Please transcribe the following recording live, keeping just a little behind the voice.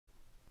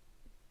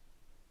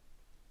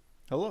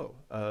Hello,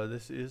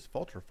 this is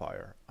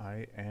Falterfire.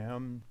 I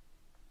am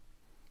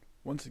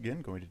once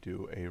again going to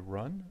do a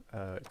run.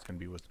 It's going to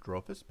be with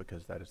Drofis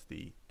because that is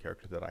the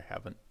character that I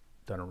haven't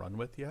done a run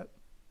with yet.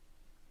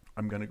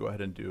 I'm going to go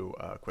ahead and do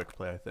a quick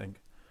play, I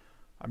think.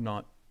 I'm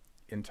not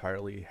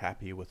entirely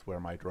happy with where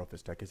my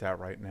Drofis deck is at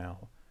right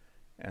now,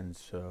 and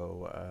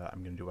so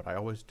I'm going to do what I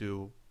always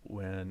do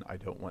when I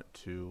don't want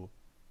to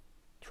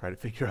try to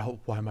figure out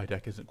why my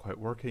deck isn't quite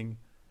working,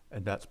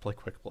 and that's play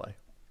quick play.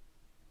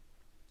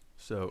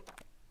 So,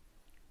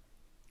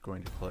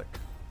 going to click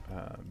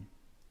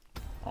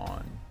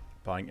on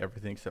buying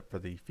everything except for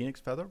the Phoenix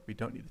Feather. We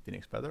don't need the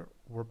Phoenix Feather.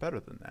 We're better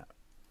than that.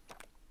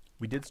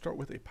 We did start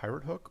with a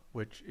Pirate Hook,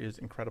 which is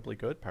incredibly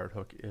good. Pirate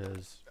Hook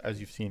is, as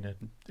you've seen it,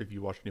 if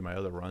you watched any of my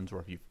other runs or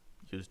if you've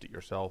used it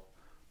yourself,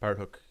 Pirate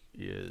Hook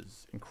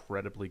is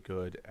incredibly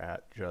good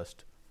at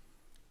just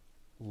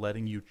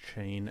letting you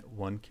chain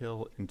one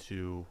kill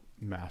into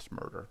mass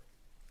murder.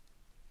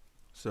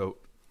 So,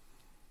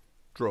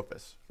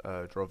 Drofis.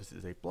 Drofis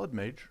is a blood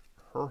mage.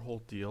 Her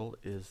whole deal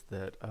is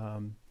that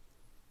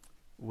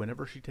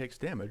whenever she takes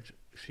damage,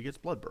 she gets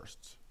blood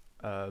bursts.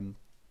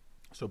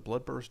 So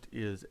blood burst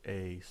is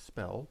a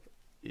spell.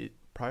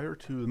 Prior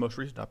to the most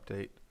recent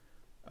update,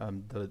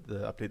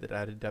 the update that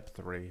added depth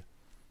 3,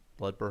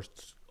 blood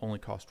bursts only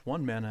cost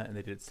 1 mana and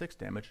they did 6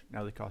 damage.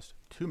 Now they cost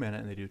 2 mana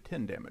and they do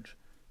 10 damage.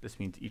 This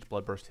means each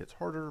blood burst hits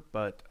harder,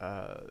 but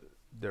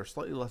they're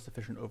slightly less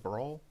efficient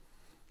overall.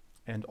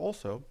 And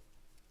also,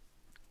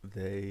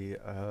 they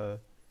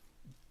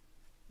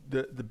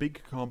the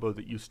big combo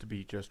that used to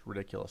be just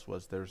ridiculous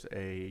was there's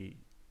a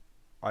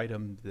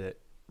item that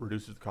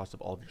reduces the cost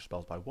of all of your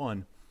spells by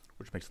 1,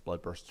 which makes the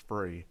blood bursts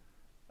free,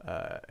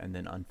 and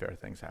then unfair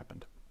things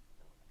happened.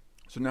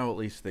 So now at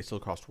least they still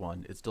cost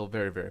 1. It's still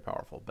very, very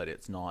powerful, but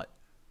it's not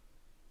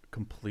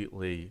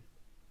completely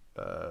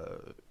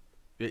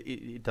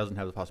it doesn't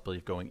have the possibility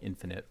of going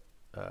infinite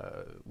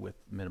with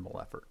minimal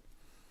effort.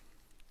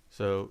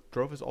 So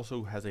Drofis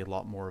also has a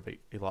lot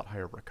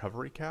higher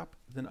recovery cap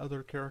than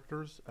other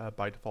characters.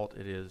 By default,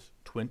 it is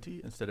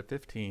 20 instead of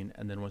 15,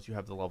 and then once you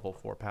have the level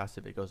 4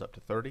 passive, it goes up to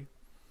 30.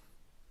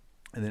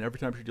 And then every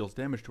time she deals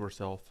damage to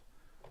herself,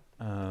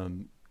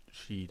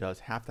 she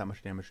does half that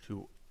much damage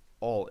to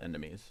all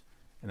enemies,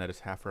 and that is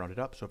half rounded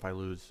up. So if I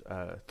lose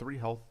 3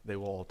 health, they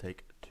will all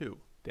take 2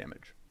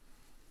 damage.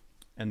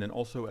 And then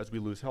also, as we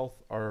lose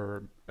health,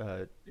 our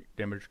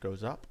damage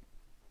goes up,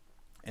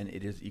 and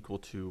it is equal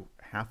to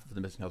half of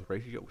the missing health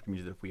ratio, which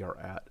means that if we are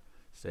at,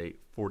 say,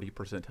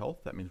 40% health,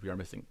 that means we are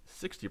missing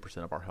 60%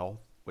 of our health,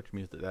 which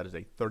means that that is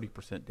a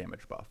 30%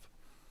 damage buff.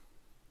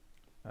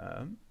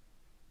 So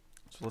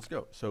let's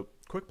go. So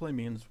quick play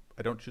means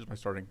I don't choose my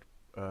starting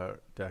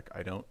deck.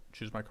 I don't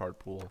choose my card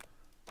pool.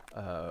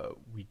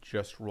 We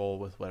just roll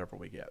with whatever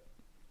we get.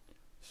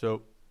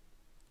 So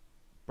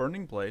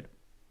Burning Blade.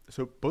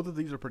 So both of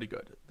these are pretty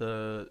good.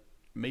 The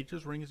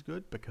Mage's Ring is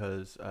good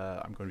because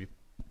I'm going to be,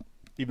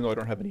 even though I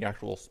don't have any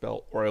actual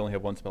spell, or I only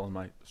have 1 spell in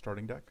my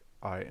starting deck,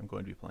 I am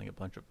going to be playing a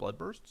bunch of Blood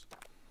Bursts,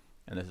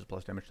 and this is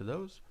plus damage to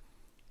those.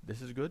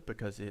 This is good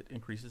because it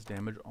increases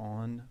damage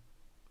on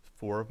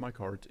 4 of my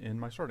cards in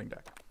my starting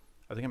deck.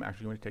 I think I'm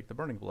actually going to take the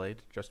Burning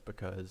Blade just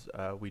because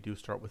we do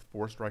start with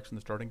 4 strikes in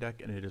the starting deck,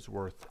 and it is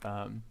worth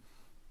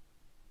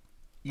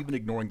even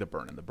ignoring the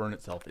burn, and the burn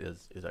itself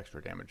is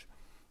extra damage.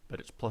 But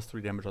it's plus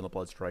 3 damage on the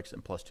blood strikes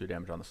and plus 2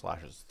 damage on the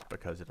slashes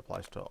because it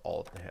applies to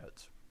all of the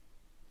heads.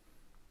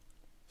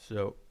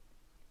 So,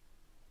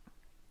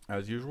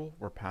 as usual,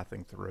 we're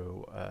pathing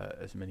through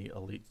as many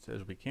elites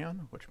as we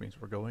can, which means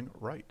we're going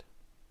right.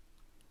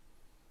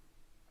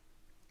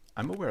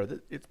 I'm aware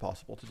that it's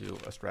possible to do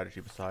a strategy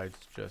besides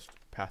just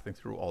pathing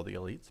through all the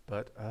elites,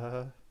 but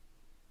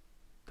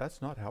that's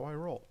not how I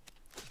roll.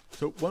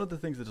 So one of the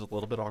things that is a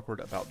little bit awkward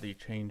about the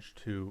change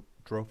to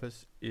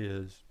Drofis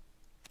is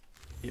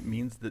it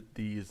means that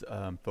these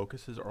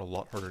focuses are a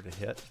lot harder to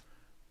hit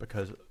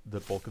because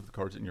the bulk of the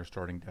cards in your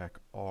starting deck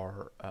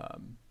are...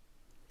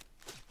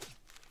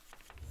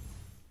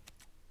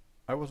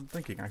 I wasn't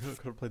thinking. I could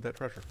have played that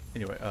treasure.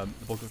 Anyway,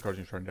 the bulk of the cards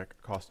in your starting deck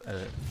cost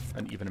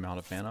an even amount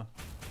of mana,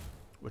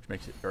 which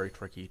makes it very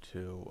tricky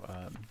to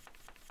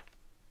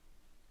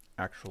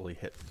actually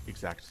hit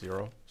exact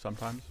 0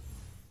 sometimes.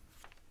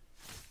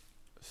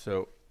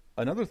 So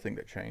another thing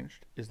that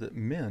changed is that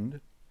Mend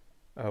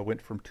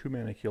went from 2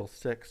 mana heal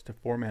 6 to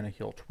 4 mana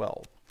heal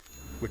 12,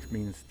 which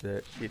means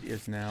that it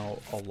is now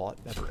a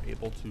lot better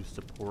able to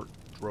support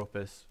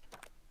Drofis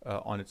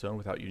on its own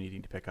without you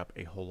needing to pick up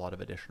a whole lot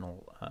of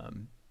additional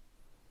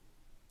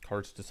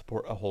cards to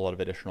support, a whole lot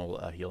of additional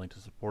healing to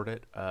support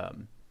it.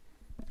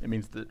 It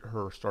means that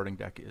her starting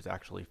deck is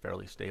actually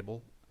fairly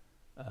stable.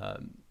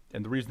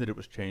 And the reason that it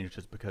was changed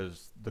is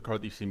because the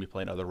card that you've seen me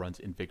play in other runs,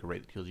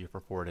 Invigorate, that heals you for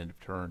 4 at end of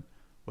turn,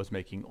 was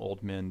making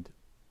Old Mend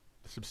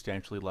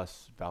substantially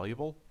less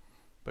valuable.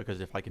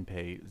 Because if I can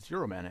pay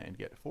 0 mana and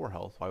get 4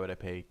 health, why would I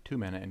pay 2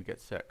 mana and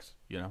get 6,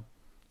 you know?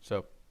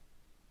 So,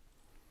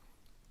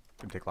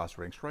 I'm going to take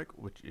Lacerating Strike,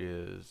 which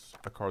is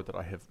a card that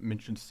I have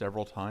mentioned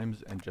several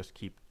times and just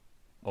keep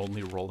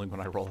only rolling when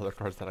I roll other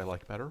cards that I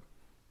like better.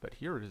 But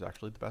here it is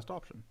actually the best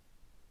option.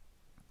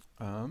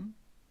 So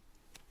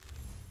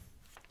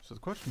the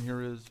question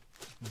here is,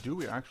 do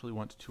we actually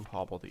want to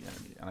hobble the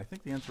enemy? And I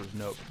think the answer is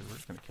no, because we're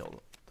just going to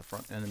kill the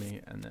front enemy,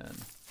 and then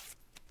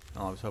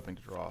I was hoping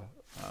to draw.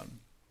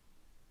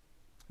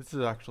 This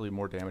is actually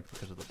more damage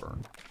because of the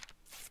burn.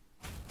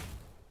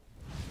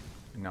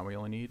 And now we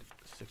only need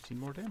 16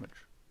 more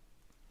damage.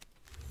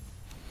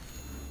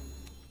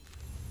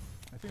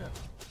 I think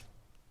that's...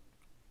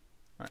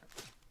 Alright.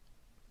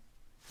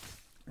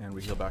 And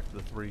we heal back to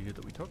the 3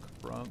 that we took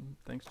from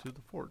thanks to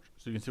the forge.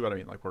 So you can see what I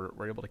mean, like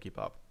we're able to keep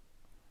up.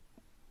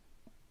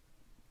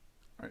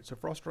 Alright, so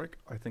Frost Strike,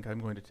 I think I'm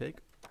going to take.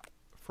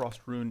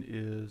 Frost Rune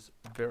is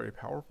very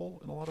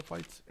powerful in a lot of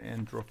fights,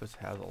 and Drofis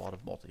has a lot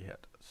of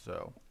multi-hit,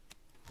 so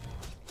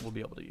we'll be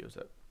able to use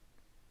it.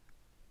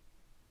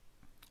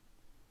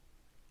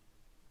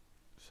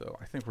 So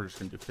I think we're just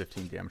going to do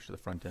 15 damage to the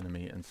front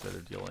enemy instead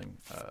of dealing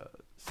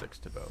 6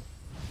 to both.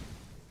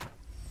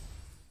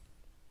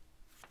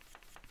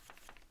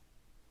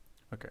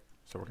 Okay,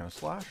 so we're going to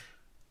slash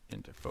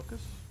into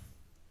focus,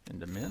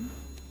 into min.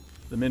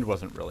 The min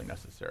wasn't really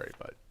necessary,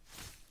 but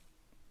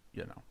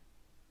you know.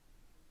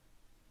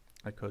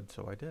 I could,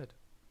 so I did.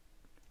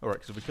 Alright,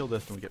 because if we kill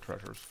this, then we get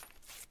treasures.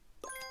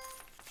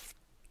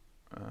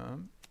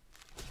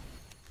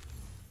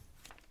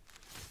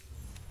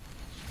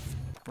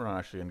 We're not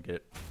actually going to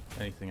get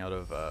anything out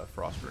of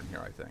Frost Rune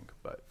here, I think,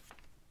 but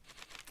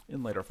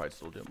in later fights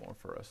it'll do more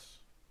for us.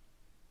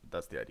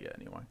 That's the idea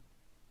anyway.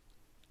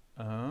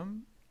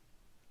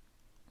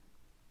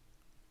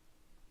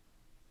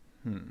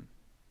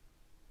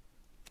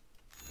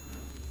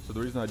 So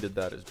the reason I did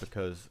that is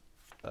because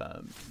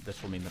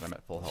this will mean that I'm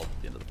at full health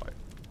at the end of the fight.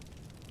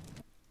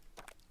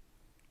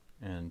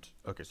 And,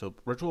 okay, so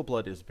Ritual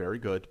Blood is very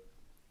good.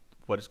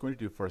 What it's going to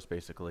do for us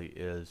basically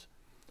is,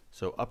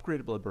 so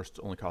upgraded blood bursts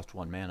only cost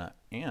 1 mana,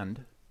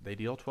 and they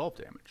deal 12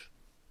 damage.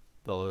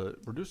 The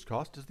reduced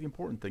cost is the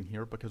important thing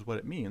here, because what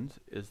it means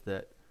is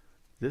that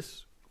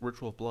this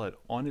Ritual of Blood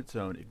on its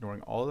own,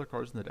 ignoring all other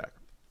cards in the deck,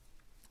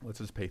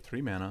 lets us pay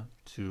 3 mana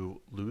to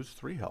lose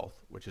 3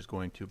 health, which is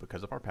going to,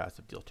 because of our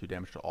passive, deal 2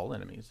 damage to all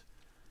enemies.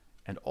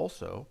 And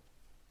also,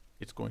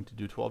 it's going to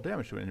do 12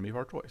 damage to an enemy of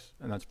our choice.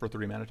 And that's for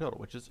 3 mana total,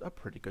 which is a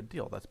pretty good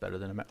deal. That's better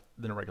than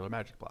a regular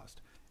Magic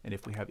Blast. And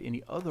if we have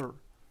any other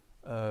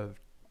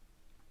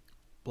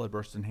Blood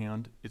Bursts in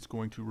hand, it's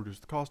going to reduce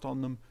the cost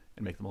on them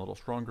and make them a little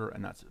stronger,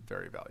 and that's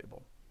very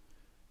valuable.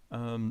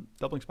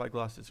 Doubling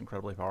Spyglass is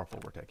incredibly powerful.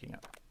 We're taking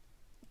it.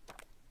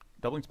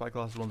 Doubling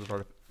Spyglass is one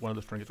of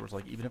those trinkets where it's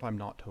like, even if I'm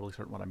not totally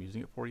certain what I'm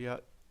using it for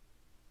yet,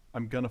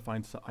 I'm gonna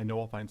find I know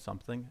I'll find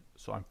something,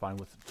 so I'm fine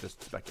with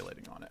just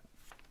speculating on it.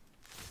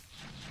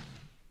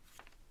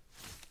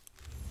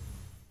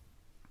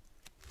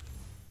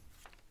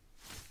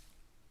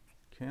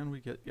 Can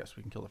we get... Yes,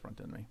 we can kill the front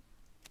enemy.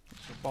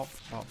 So bop,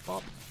 bop,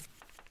 bop.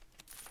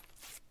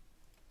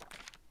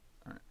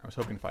 Alright, I was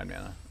hoping to find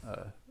mana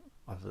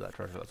off of that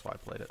treasure, that's why I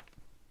played it.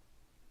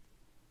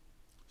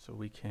 So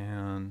we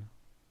can...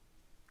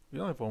 We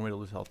only have one way to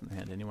lose health in the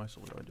hand anyway,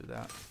 so we'll go and do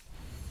that.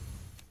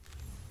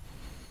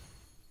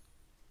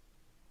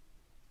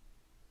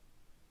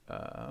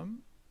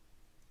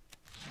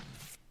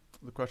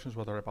 The question is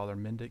whether I bother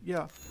mending.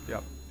 Yeah.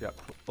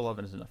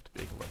 11 is enough to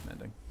be worth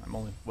mending. I'm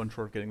only 1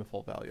 short of getting the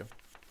full value.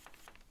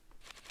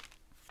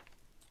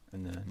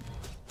 And then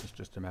it's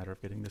just a matter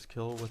of getting this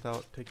kill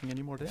without taking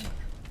any more damage.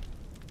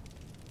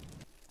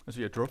 So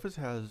yeah, Drofis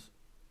has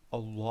a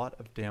lot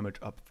of damage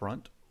up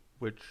front,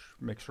 which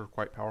makes her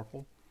quite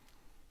powerful.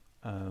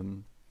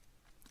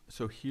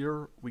 So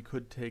here we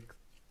could take...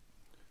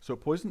 So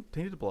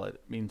Tainted Blood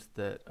means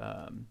that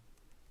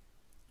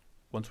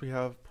once we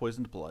have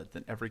Poisoned Blood,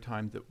 then every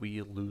time that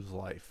we lose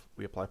life,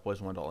 we apply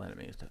Poison 1 to all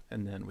enemies,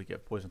 and then we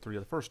get Poison 3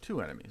 to the first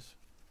 2 enemies,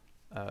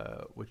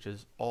 which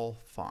is all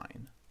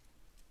fine.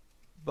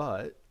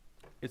 But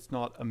it's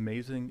not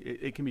amazing.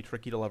 It can be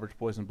tricky to leverage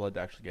Poison Blood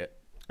to actually get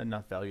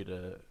enough value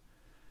to...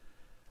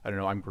 I don't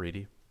know, I'm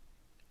greedy.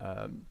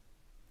 I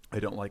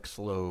don't like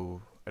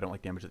slow... I don't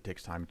like damage that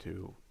takes time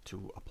to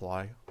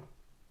apply.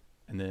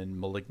 And then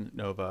Malignant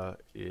Nova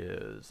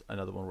is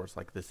another one where it's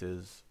like, this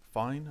is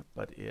fine,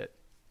 but it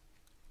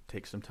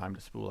takes some time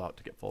to spool out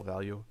to get full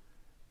value.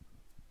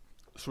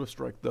 Swift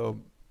Strike, though,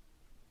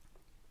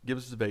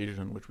 gives us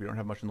evasion, which we don't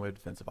have much in the way of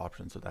defensive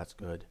options, so that's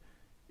good.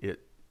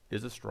 It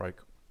is a strike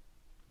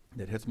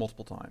that hits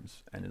multiple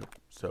times, and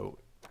so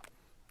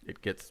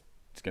it's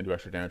going to do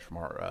extra damage from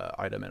our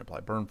item and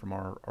apply burn from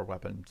our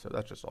weapon, so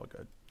that's just all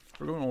good.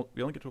 We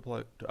only get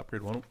to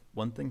upgrade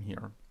one thing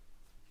here,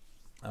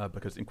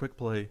 because in quick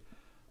play,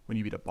 when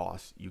you beat a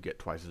boss, you get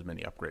twice as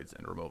many upgrades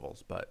and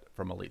removals, but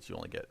from elites you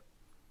only get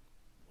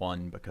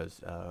 1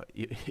 because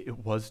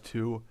it was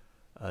 2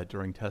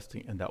 during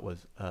testing, and that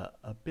was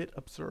a bit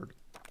absurd.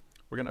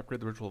 We're going to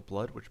upgrade the Ritual of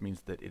Blood, which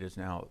means that it is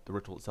now, the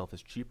ritual itself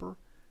is cheaper,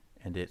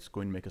 and it's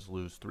going to make us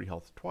lose 3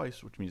 health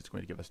twice, which means it's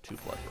going to give us 2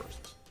 blood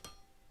bursts.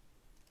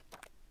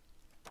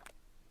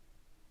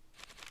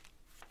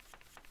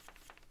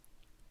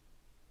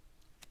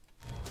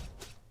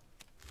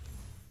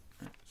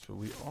 So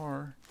we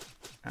are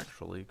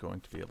actually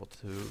going to be able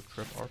to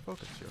trip our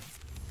focus here.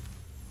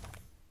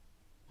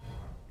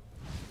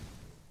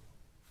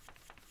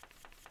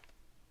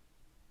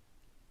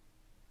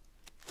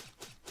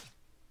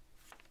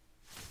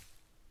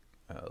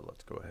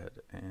 Let's go ahead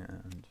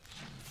and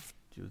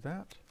do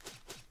that.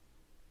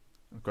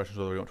 The question is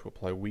whether we want to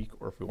apply weak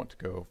or if we want to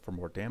go for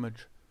more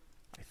damage.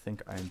 I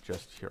think I'm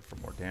just here for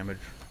more damage.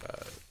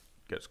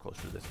 Get us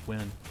closer to this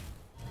win,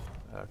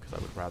 because I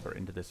would rather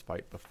into this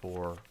fight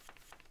before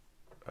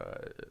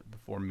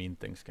mean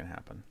things can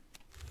happen.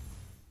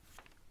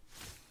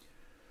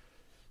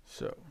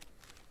 So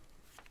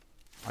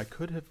I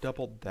could have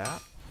doubled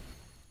that,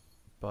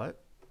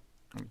 but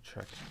let me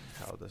check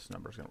how this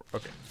number is going to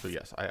work. Okay, so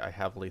yes, I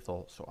have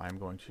lethal, so I'm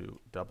going to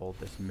double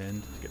this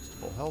mend to get to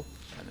full health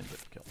and then get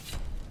the kill.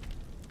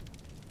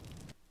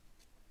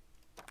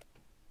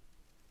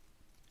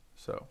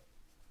 So,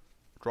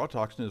 draw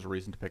toxin is a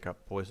reason to pick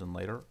up poison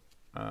later.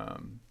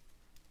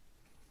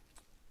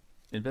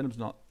 Envenom's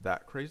not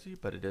that crazy,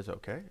 but it is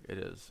okay. It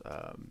is,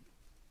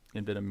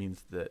 Envenom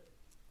means that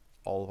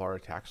all of our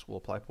attacks will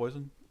apply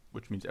poison,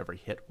 which means every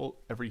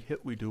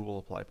hit we do will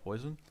apply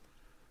poison.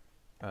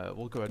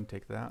 We'll go ahead and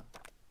take that.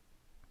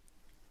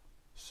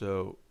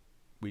 So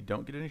we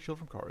don't get any shield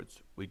from cards.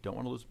 We don't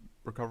want to lose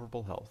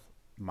recoverable health.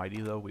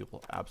 Mighty though, we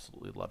will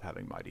absolutely love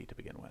having Mighty to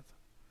begin with.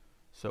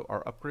 So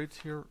our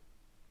upgrades here,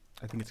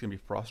 I think it's going to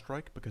be Frost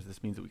Strike, because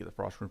this means that we get the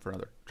Frost Rune for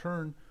another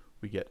turn.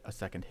 We get a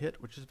second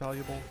hit, which is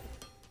valuable.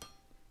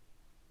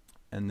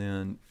 And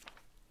then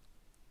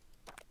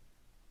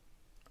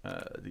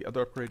the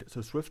other upgrade,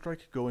 so Swift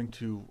Strike going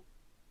to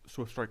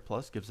Swift Strike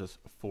Plus gives us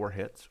 4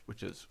 hits,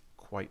 which is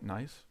quite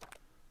nice.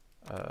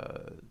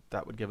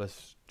 That would give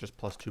us just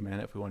 +2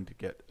 mana if we wanted to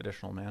get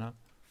additional mana,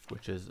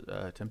 which is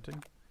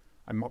tempting.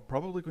 I'm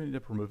probably going to end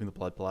up removing the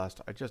Blood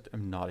Blast. I just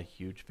am not a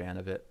huge fan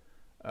of it.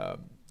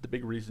 The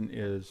big reason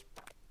is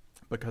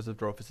because of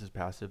Drofis'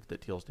 passive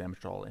that deals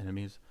damage to all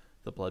enemies,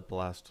 the Blood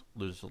Blast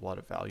loses a lot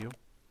of value.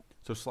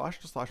 So Slash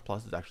to Slash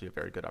Plus is actually a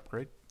very good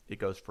upgrade. It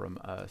goes from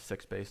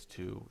 6 base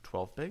to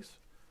 12 base,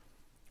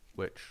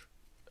 which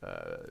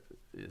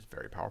is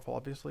very powerful,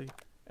 obviously.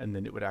 And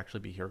then it would actually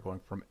be here going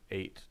from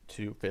 8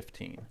 to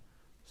 15.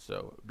 So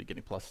it would be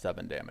getting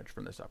 +7 damage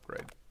from this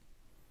upgrade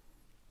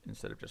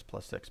instead of just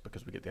 +6,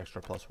 because we get the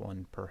extra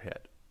 +1 per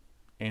hit.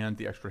 And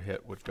the extra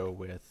hit would go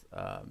with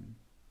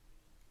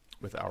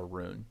our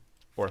rune,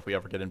 or if we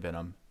ever get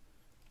Envenom.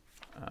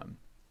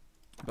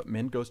 But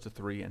Min goes to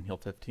 3 and heal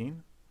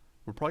 15.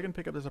 We're probably going to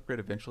pick up this upgrade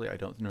eventually. I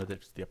don't know that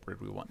it's the upgrade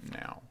we want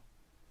now.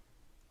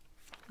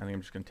 I think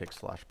I'm just going to take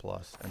Slash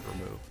Plus and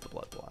remove the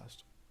Blood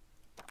Blast.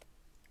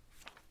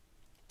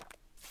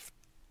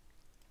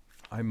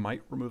 I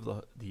might remove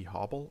the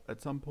Hobble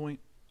at some point.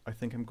 I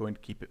think I'm going to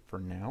keep it for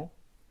now.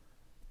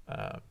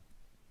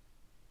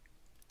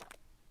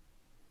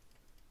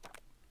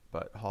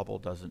 But Hobble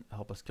doesn't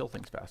help us kill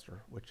things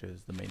faster, which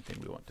is the main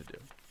thing we want to do.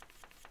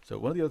 So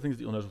one of the other things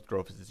that you'll notice with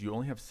Drofis is you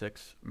only have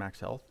 6 max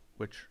health,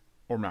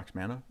 or max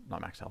mana,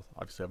 not max health.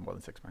 Obviously I have more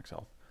than 6 max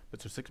health.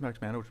 But so 6 max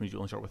mana, which means you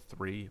only start with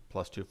 3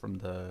 +2 from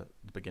the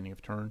beginning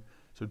of turn.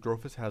 So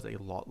Drofis has a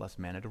lot less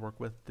mana to work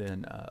with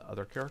than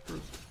other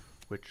characters,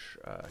 which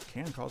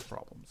can cause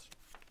problems.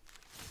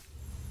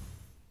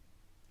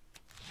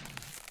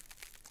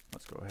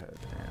 Let's go ahead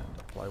and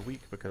apply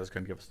weak, because it's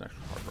going to give us an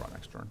extra card draw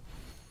next turn.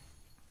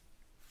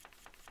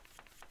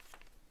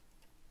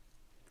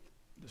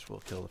 This will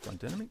kill the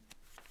front enemy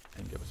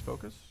and give us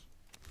focus.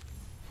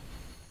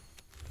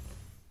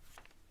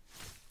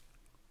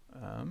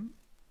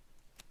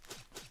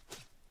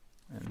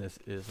 And this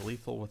is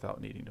lethal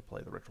without needing to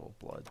play the Ritual of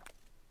Blood.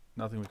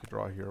 Nothing we could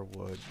draw here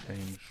would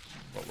change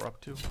what we're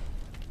up to.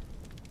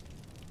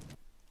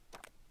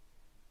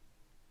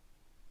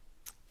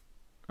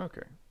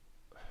 Okay,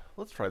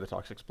 let's try the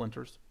Toxic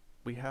Splinters.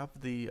 We have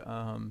the,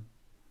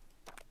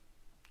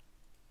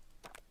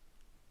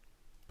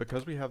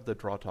 because we have the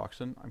Draw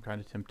Toxin, I'm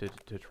kind of tempted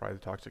to try the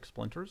Toxic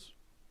Splinters.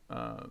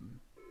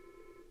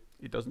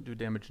 It doesn't do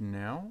damage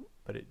now,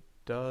 but it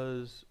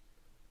does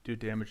do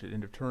damage at the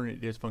end of turn.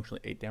 It is functionally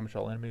 8 damage to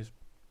all enemies.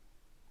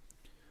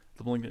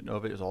 The Malignant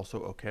Nova is also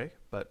okay,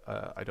 but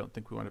I don't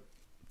think we want to...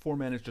 4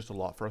 mana is just a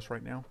lot for us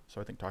right now,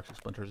 so I think Toxic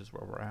Splinters is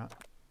where we're at.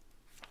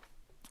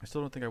 I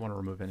still don't think I want to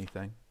remove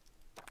anything.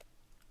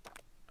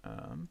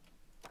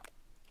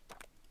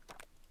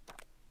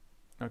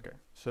 Okay,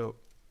 so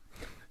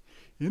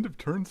end of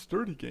turn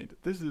Sturdy gained.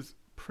 This is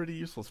pretty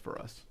useless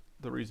for us.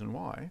 The reason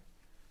why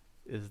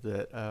is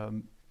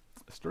that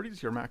Sturdy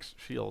is your max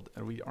shield,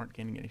 and we aren't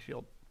gaining any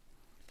shield.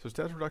 So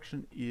status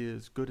reduction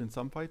is good in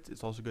some fights.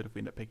 It's also good if we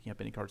end up picking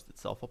up any cards that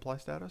self-apply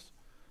status.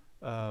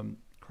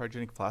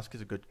 Cryogenic Flask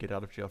is a good get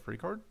out of jail free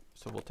card,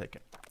 so we'll take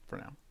it for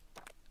now.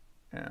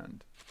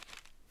 And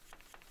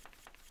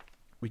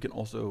we can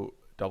also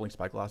doubling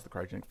Spyglass, the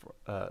Cryogenic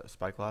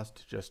Spyglass,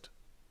 to just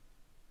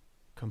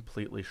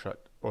completely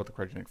shut, or the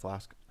Cryogenic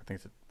Flask. I think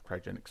it's a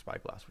Cryogenic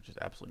Spyglass, which is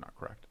absolutely not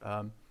correct.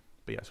 But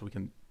yeah, so we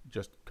can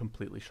just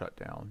completely shut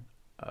down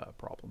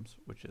problems,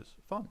 which is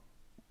fun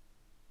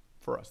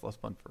for us, less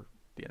fun for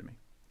the enemy.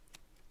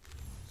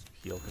 Just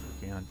heal because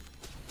we can.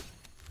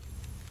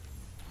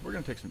 we're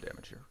going to take some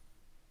damage here.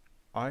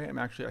 I am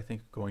actually, I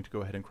think, going to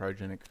go ahead and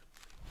cryogenic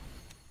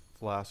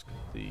flask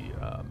the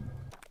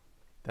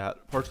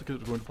that, partially because it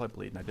was going to apply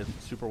bleed, and I didn't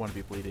super want to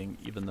be bleeding,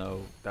 even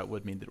though that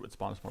would mean that it would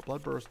spawn us more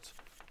blood bursts.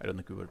 I don't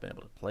think we would have been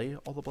able to play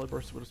all the blood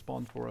bursts that would have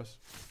spawned for us.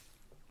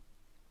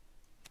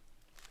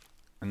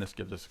 And this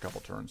gives us a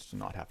couple turns to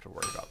not have to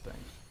worry about things.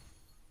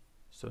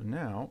 So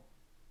now,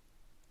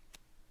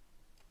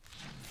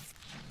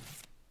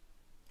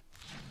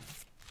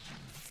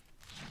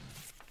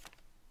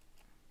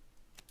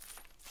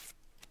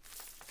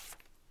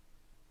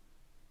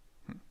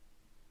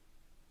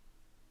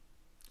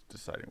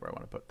 deciding where I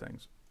want to put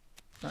things.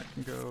 That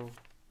can go.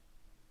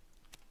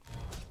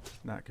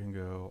 That can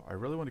go. I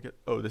really want to get...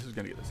 Oh, this is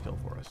going to get this kill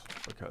for us,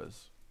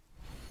 because...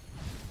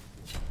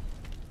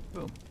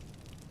 Boom.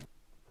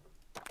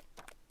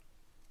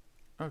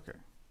 Okay.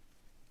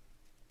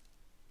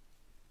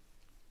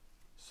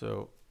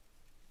 So...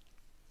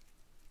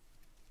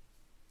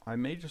 I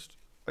may just...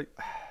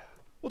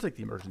 we'll take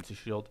the emergency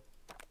shield.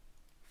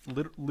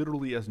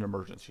 Literally as an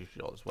emergency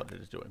shield is what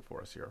it is doing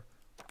for us here.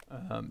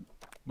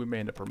 We may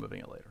end up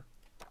removing it later.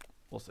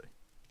 We'll see.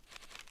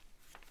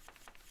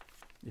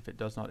 If it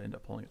does not end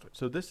up pulling its weight.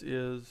 So this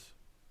is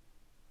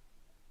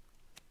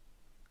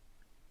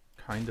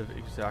kind of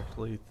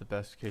exactly the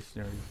best case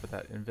scenario for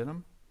that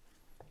Envenom.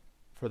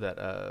 For that,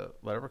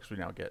 whatever, because we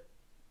now get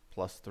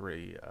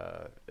 +3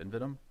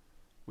 Envenom.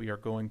 We are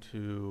going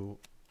to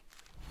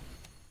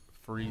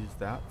freeze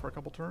that for a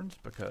couple turns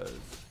because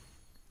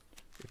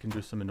it can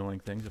do some annoying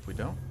things if we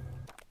don't.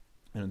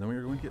 And then we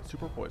are going to get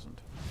super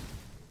poisoned.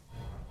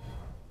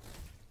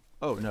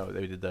 Oh no,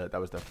 they did that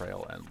was the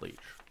Frail and Leech.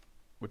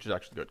 Which is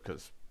actually good,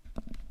 because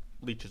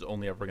Leech is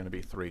only ever going to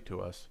be 3 to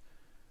us.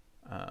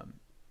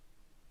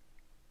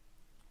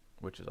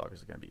 Which is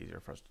obviously going to be easier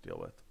for us to deal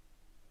with.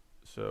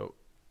 So,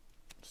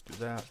 let's do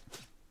that.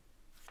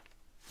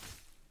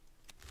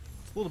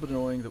 It's a little bit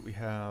annoying that we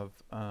have...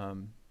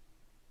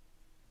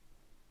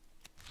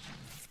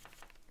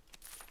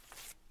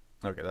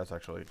 okay, that's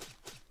actually...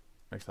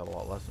 makes that a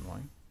lot less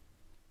annoying.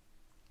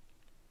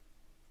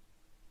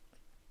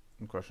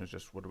 The question is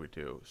just, what do we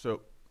do?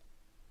 So...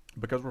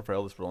 because we're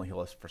frail, this will only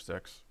heal us for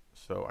 6,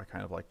 so I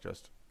kind of like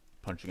just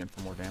punching in for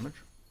more damage.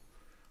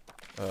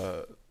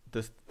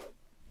 This...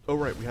 oh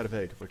right, we had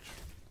evade, which...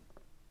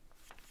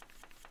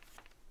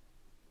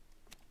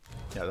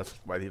 yeah, that's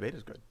why the evade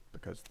is good,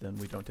 because then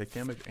we don't take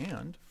damage,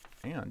 and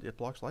it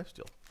blocks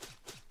lifesteal.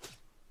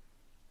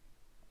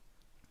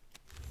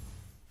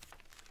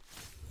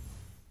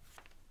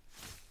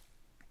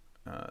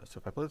 So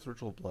if I play this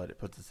Ritual of Blood, it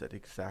puts us at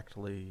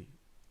exactly...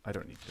 I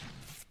don't need to.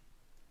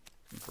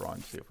 Draw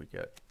and see if we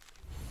get...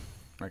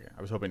 okay,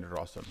 I was hoping to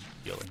draw some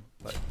healing,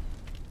 but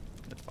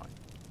it's fine.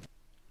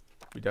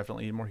 We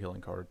definitely need more healing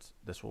cards.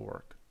 This will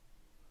work.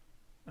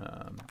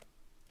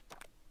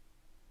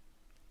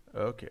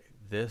 Okay,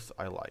 this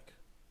I like.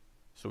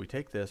 So we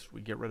take this,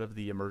 we get rid of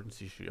the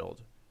emergency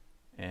shield,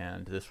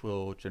 and this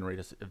will generate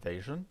us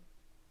evasion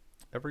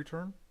every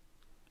turn.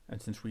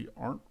 And since we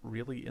aren't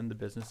really in the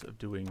business of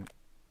doing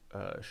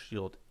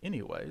shield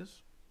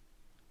anyways,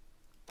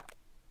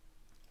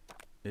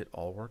 it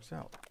all works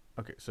out.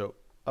 Okay, so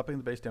upping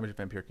the base damage of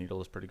Vampiric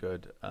Needle is pretty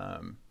good.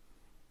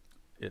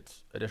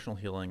 It's additional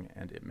healing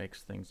and it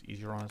makes things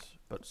easier on us,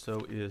 but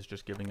so is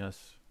just giving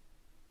us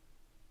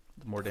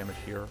more damage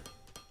here.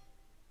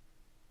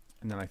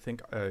 And then I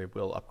think I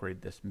will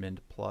upgrade this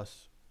Mend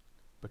Plus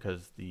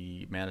because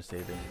the mana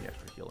saving and the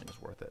extra healing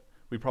is worth it.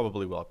 We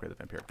probably will upgrade the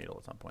Vampiric Needle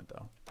at some point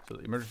though. So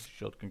the emergency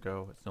shield can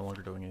go. It's no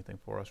longer doing anything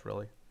for us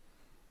really.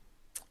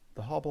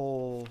 The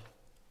Hobble,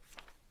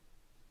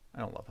 I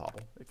don't love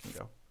Hobble. It can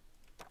go.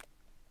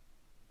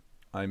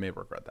 I may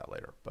regret that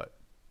later, but...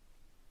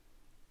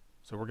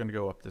 so we're going to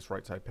go up this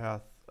right side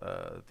path.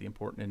 The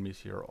important enemies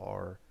here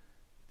are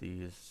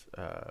these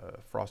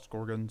Frost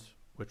Gorgons,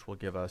 which will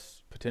give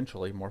us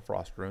potentially more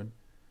Frost Rune.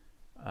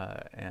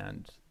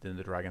 And then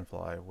the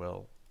Dragonfly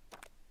will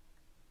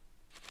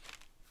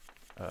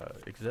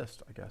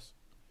exist, I guess.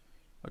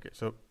 Okay,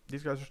 so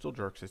these guys are still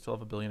jerks. They still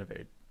have 1 billion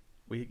evade.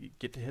 We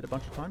get to hit a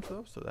bunch of times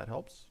though, so that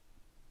helps.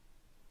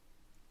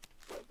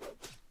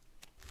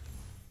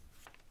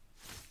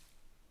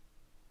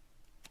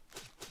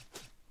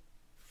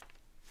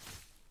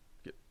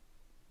 Get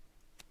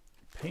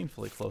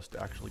painfully close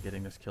to actually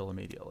getting this kill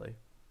immediately.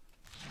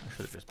 I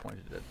should have just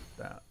pointed at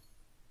that.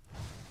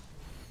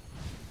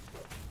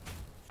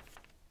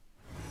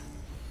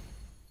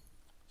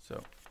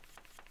 So,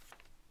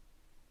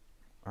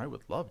 I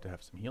would love to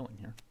have some healing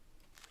here.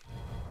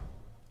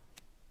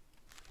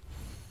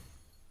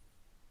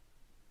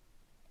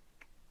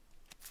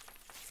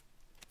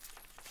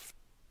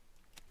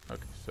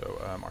 Okay, so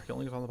our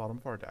healing is on the bottom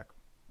of our deck,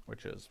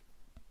 which is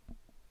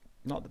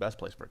not the best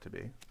place for it to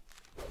be.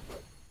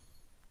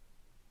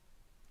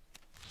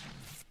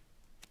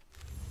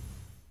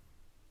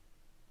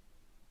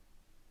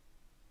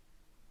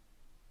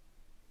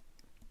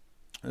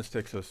 This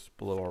takes us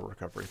below our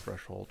recovery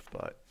threshold,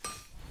 but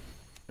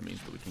it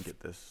means that we can get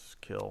this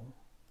kill.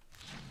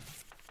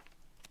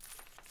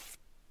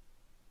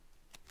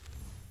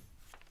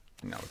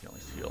 Now we can at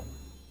least heal.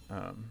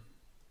 At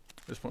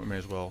this point we may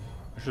as well.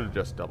 I should have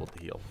just doubled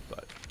the heal,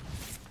 but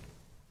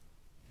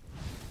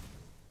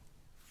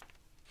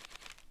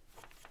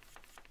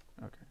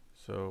okay.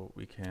 So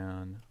we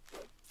can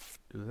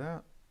do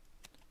that.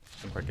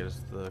 Doesn't quite get us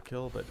the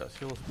kill, but it does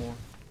heal us more.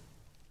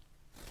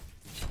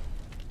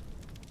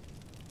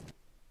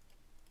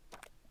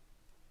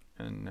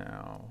 And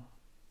now,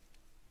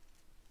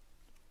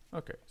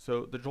 okay,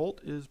 so the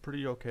Jolt is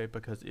pretty okay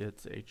because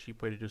it's a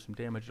cheap way to do some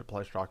damage. It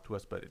applies shock to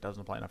us, but it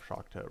doesn't apply enough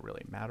shock to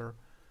really matter.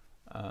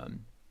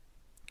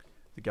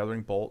 The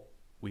Gathering Bolt,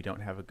 we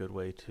don't have a good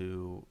way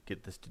to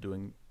get this to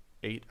doing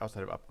 8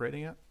 outside of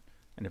upgrading it.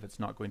 And if it's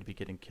not going to be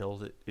getting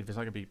kills, if it's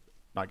not going to be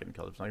not getting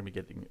killed, if it's not going to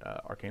be getting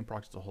arcane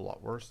procs, it's a whole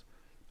lot worse.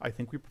 I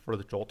think we prefer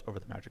the Jolt over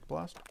the Magic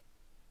Blast.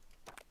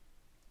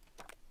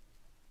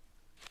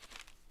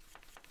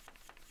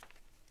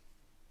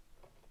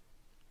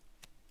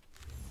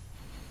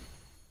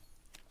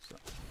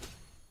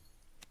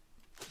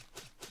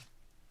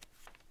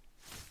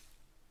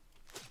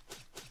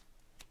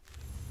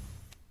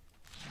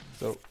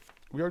 So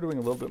we are doing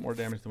a little bit more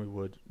damage than we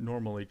would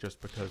normally just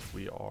because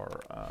we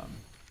are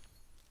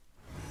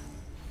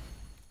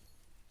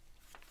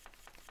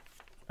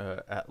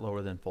at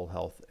lower than full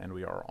health, and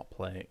we are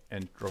playing,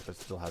 and Drofis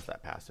still has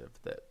that passive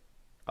that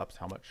ups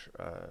how much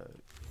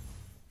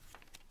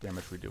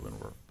damage we do when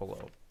we're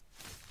below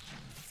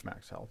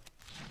max health.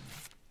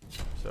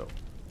 So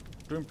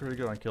doing pretty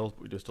good on kills,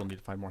 but we do still need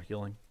to find more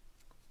healing.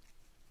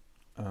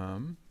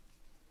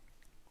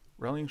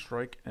 Rallying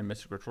Strike and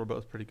Mystic Ritual are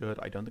both pretty good.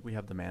 I don't think we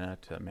have the mana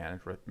to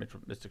manage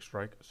Mystic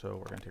Strike, so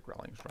we're going to take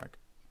Rallying Strike.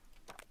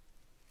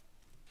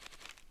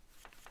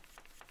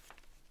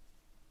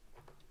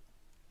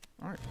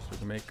 Alright, so we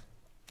can make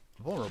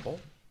Vulnerable,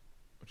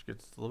 which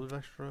gets a little bit of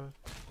extra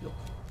heal.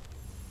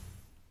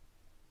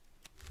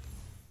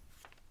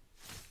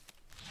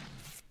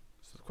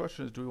 So the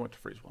question is, do we want to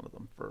freeze one of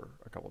them for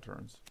a couple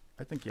turns?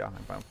 I think, yeah, I'm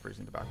fine with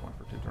freezing the back one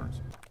for 2 turns.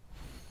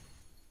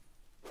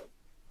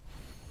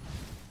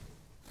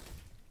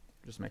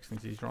 Just makes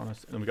things easier on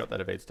us. And then we got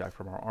that evade stack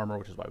from our armor,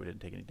 which is why we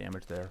didn't take any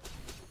damage there.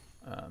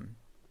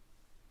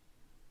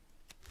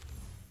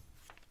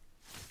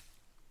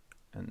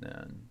 And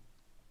then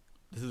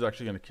this is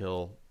actually going to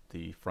kill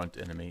the front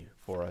enemy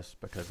for us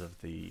because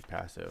of the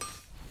passive.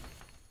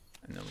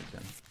 And then we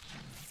can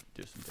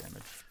do some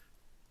damage.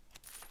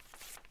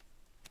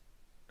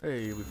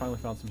 Hey, we finally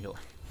found some healing.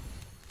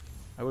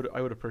 I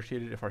would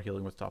appreciate it if our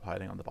healing would stop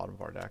hiding on the bottom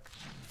of our deck.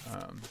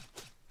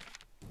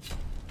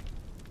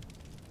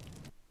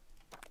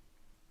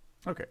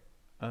 Okay.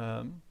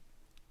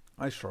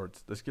 Ice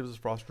Shards. This gives us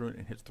Frost Rune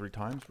and hits 3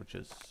 times, which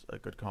is a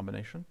good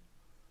combination.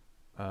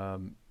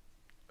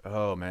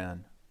 Oh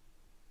man.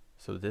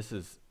 So this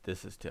is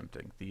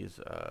tempting.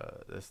 These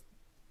this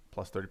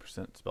plus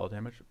 30% spell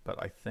damage,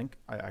 but I think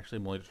I actually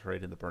am willing to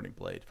trade in the Burning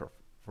Blade for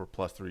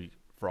plus 3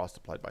 frost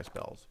applied by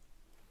spells.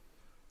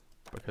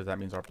 Because that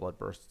means our Blood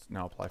Bursts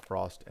now apply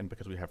frost, and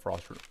because we have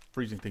frost,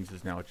 freezing things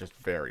is now just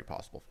very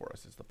possible for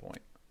us, is the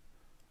point.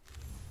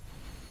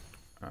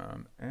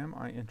 Am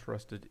I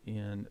interested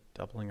in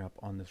doubling up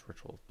on this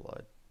Ritual of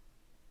Blood?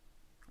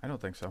 I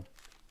don't think so.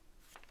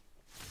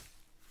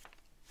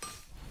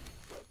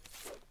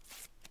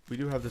 We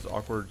do have this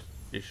awkward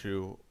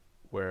issue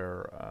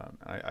where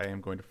I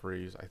am going to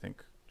freeze, I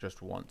think,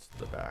 just once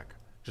the back.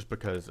 Just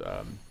because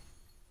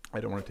I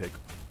don't want to take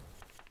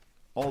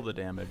all the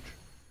damage,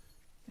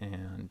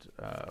 and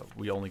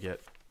we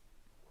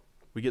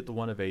get the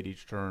 1 evade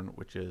each turn,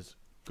 which is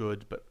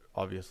good, but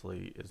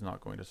obviously is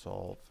not going to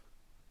solve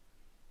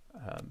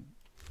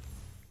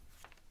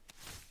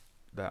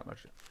that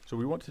much. So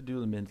we want to do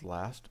the mins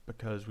last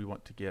because we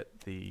want to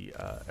get the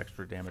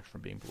extra damage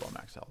from being below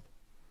max health.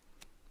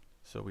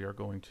 So we are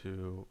going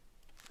to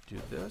do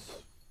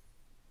this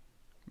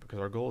because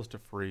our goal is to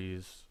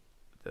freeze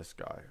this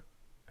guy,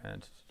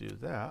 and to do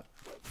that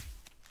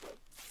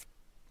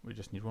we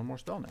just need 1 more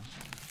spell now.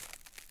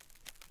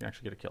 We can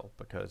actually get a kill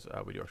because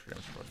we do extra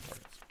damage to frozen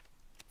targets.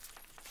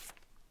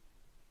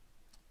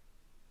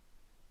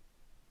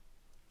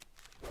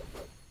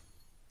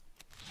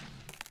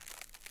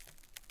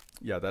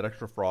 Yeah, that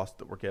extra frost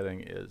that we're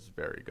getting is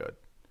very good.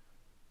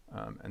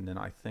 And then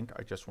I think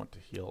I just want to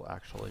heal,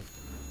 actually,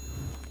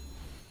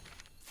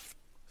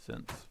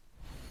 since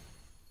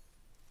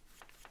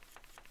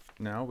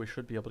now we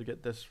should be able to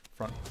get this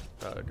front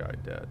guy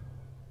dead.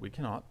 We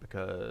cannot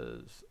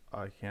because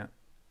I can't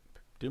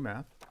do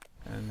math,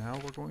 and now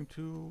we're going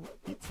to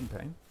eat some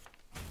pain.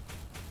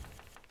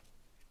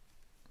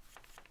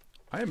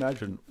 I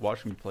imagine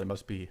watching me play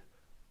must be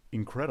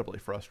incredibly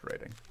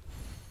frustrating.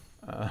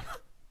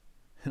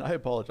 And I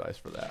apologize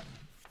for that.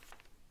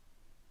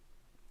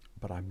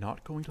 But I'm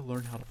not going to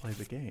learn how to play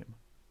the game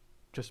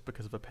just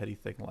because of a petty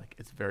thing like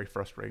it's very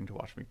frustrating to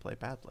watch me play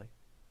badly.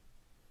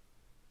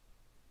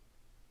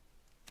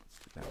 Let's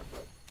do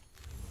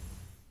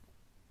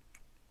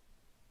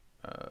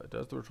that.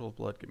 Does the Ritual of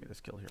Blood give me this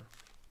kill here?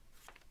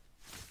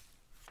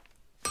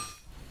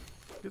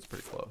 It's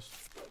pretty close.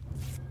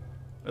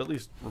 At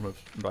least removes,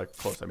 by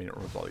close I mean it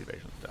removes all the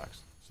evasion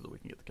stacks. so that we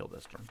can get the kill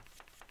this turn.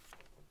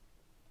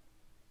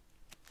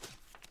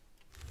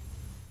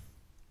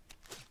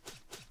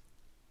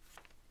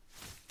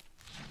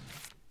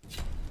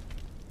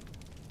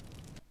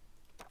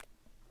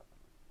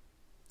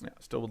 Yeah,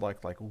 still would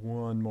like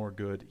one more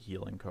good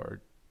healing card.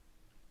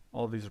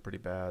 All of these are pretty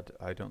bad.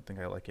 I don't think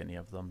I like any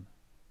of them.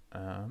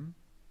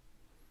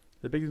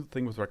 The big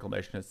thing with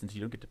Reclamation is since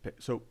you don't get to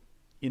pick... So,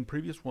 in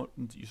previous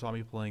ones, you saw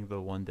me playing the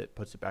one that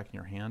puts it back in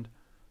your hand.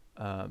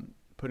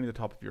 Putting the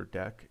top of your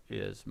deck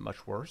is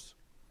much worse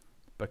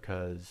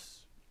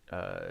because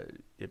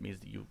it means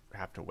that you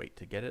have to wait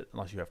to get it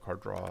unless you have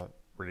card draw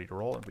ready to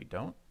roll, and we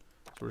don't.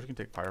 So we're just going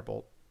to take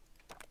Firebolt,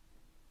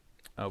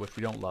 which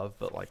we don't love,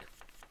 but like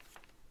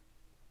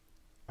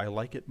I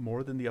like it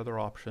more than the other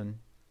option,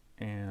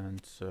 and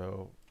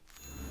so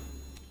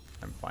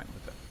I'm fine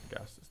with it, I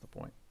guess is the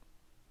point.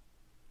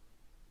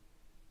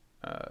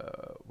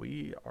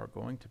 We are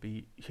going to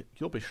be...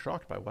 You'll be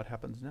shocked by what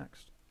happens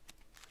next.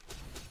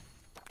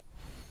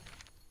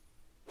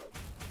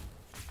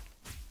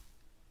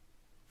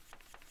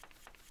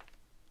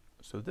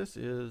 So this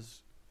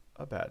is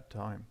a bad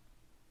time.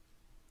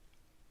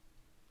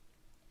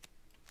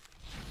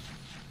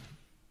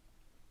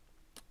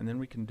 And then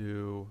we can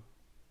do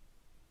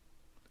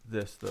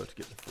this, though, to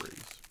get the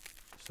freeze.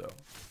 So,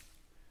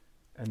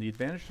 and the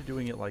advantage to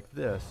doing it like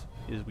this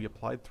is we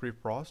applied 3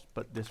 frost,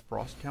 but this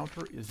frost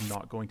counter is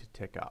not going to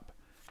tick up.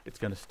 It's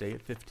going to stay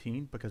at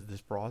 15 because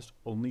this frost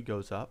only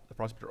goes up, the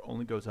frost meter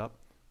only goes up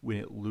when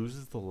it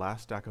loses the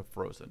last stack of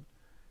frozen.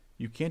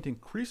 You can't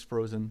increase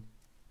frozen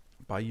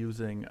by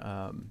using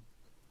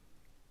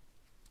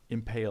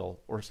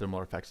Impale or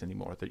similar effects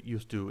anymore. That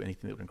used to,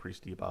 anything that would increase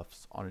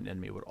debuffs on an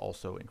enemy would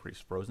also increase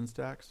frozen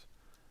stacks.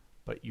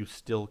 But you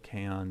still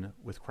can,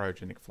 with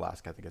Cryogenic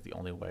Flask, I think is the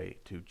only way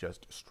to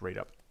just straight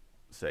up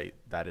say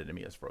that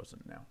enemy is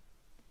frozen now.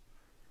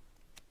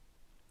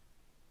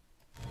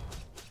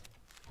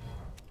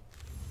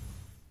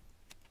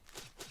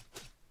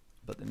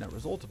 But the net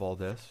result of all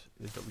this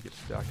is that we get to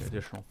stack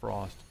additional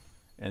frost.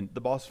 And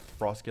the boss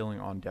frost scaling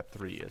on depth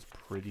 3 is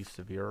pretty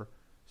severe,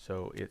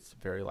 so it's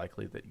very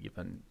likely that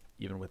even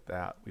with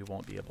that, we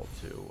won't be able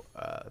to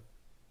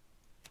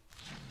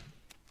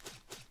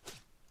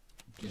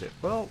get it.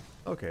 Well,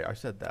 okay, I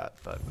said that,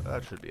 but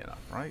that should be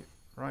enough, right?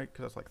 Right?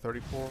 Because that's like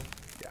 34?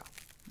 Yeah,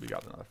 we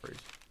got another freeze.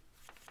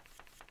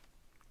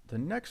 The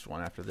next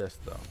one after this,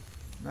 though,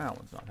 that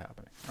one's not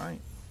happening,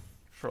 right?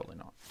 Surely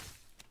not.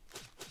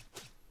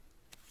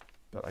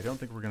 But I don't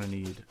think we're going to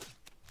need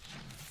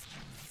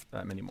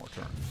that many more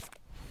turns,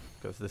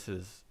 because this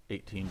is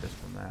 18 just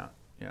from that.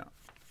 Yeah,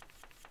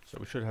 so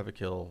we should have a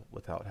kill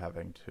without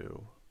having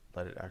to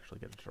let it actually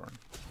get a turn.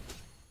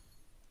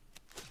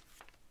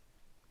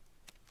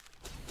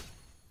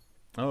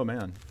 Oh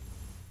man,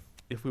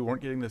 if we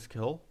weren't getting this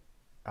kill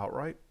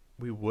outright,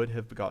 we would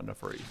have gotten a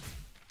freeze.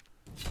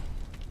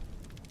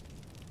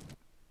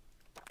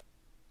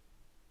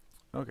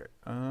 Okay,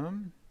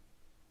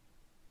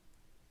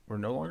 we're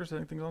no longer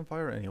setting things on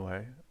fire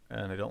anyway,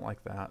 and I don't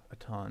like that a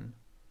ton.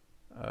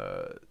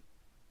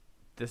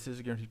 This is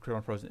a guaranteed crit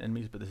on frozen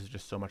enemies, but this is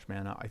just so much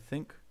mana. I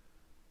think,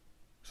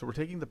 so we're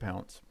taking the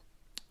pounce,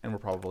 and we're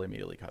probably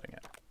immediately cutting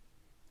it.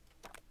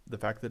 The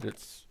fact that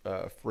it's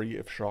free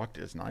if shocked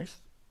is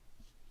nice,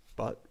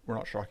 but we're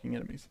not shocking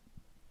enemies.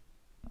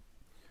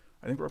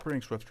 I think we're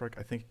upgrading Swift Strike.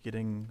 I think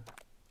getting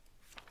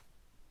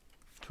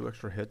 2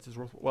 extra hits is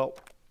worth... Well,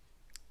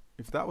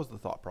 if that was the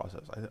thought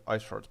process,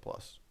 Ice Shards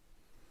Plus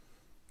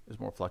is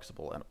more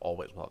flexible and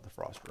always will have the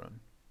Frost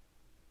Rune.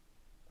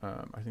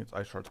 I think it's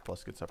Ice Shards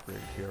Plus gets upgraded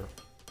here.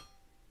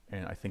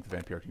 And I think the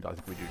Vampire Team, I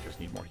think we do just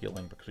need more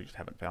healing because we just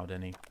haven't found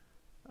any.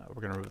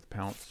 We're going to remove the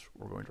Pounce.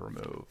 We're going to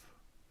remove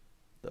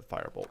the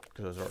Firebolt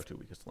because those are our 2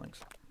 weakest links.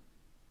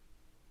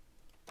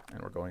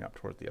 And we're going up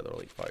towards the other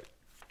elite fight.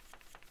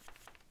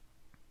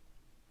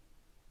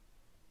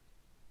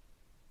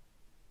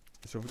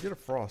 So if we get a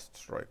Frost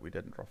Strike, we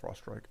didn't draw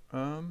Frost Strike.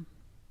 Poison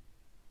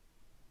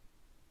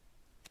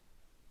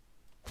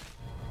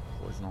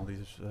all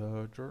these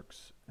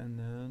jerks, and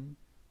then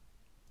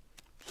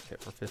just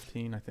hit for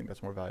 15. I think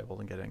that's more valuable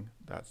than getting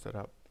that set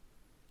up.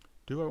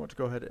 Do I want to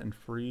go ahead and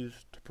freeze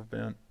to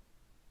prevent?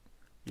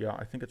 Yeah,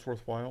 I think it's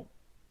worthwhile.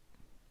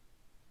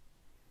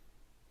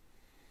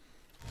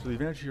 So the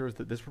advantage here is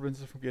that this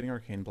prevents us from getting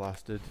Arcane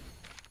Blasted,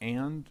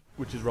 and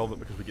which is relevant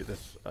because we get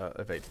this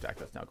evade stack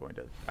that's now going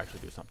to actually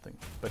do something.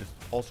 But it's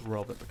also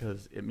relevant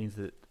because it means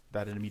that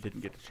that enemy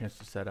didn't get the chance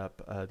to set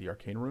up the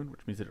Arcane Rune,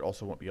 which means that it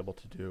also won't be able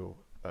to do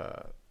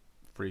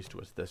freeze to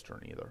us this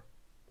turn either.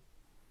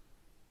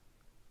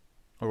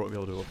 Or won't be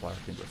able to apply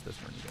Arcane to us this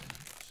turn either.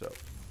 So.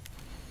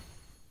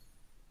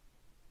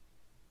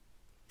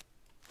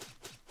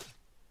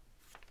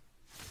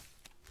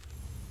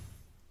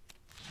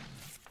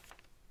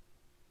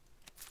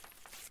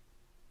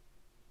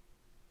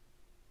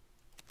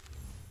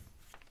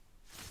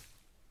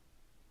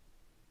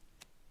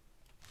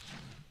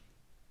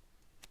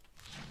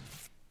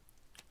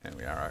 And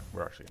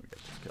we're actually going to get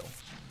this kill.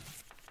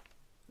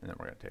 And then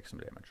we're going to take some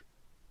damage.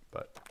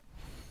 But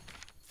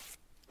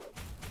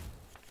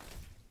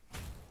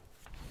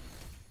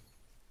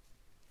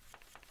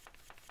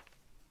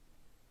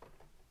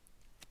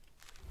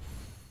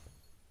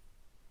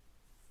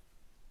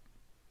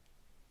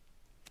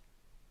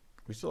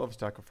We still have a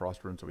stack of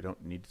frost runes, so we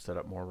don't need to set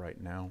up more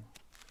right now.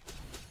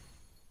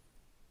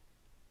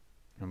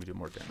 And we do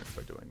more damage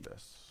by doing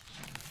this.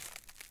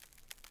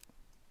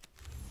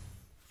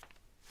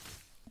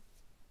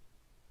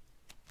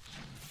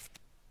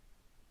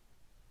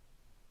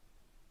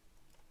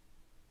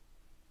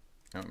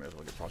 I may as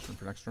well get frost rune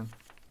for next turn.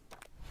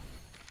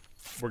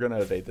 We're going to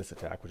evade this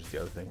attack, which is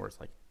the other thing where it's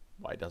like,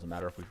 why it doesn't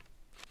matter if we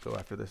go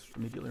after this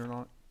immediately or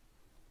not.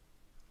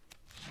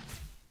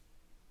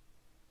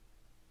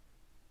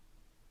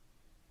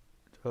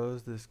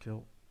 Does this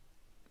kill?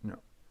 No.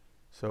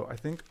 So I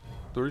think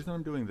the reason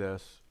I'm doing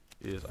this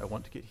is I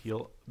want to get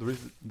heal. The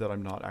reason that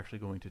I'm not actually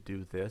going to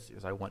do this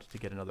is I want to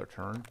get another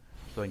turn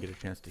so I can get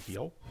a chance to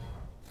heal.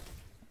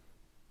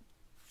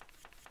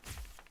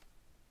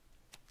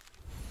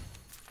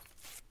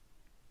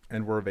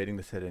 And we're evading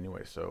this hit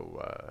anyway,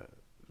 so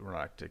we're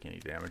not taking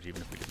any damage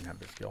even if we didn't have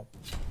this kill.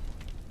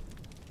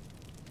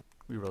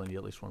 We really need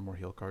at least one more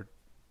heal card.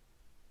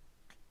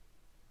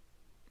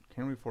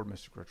 Can we afford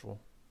Mystic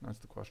Ritual? That's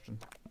the question.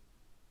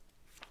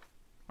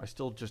 I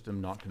still just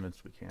am not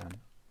convinced we can.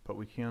 But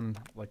we can,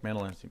 like, Mana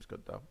Land seems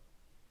good though.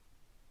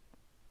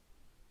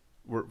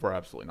 We're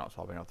absolutely not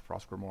swapping out the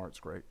Frost Grimoire,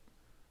 it's great.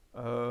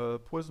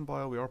 Poison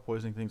Vial, we are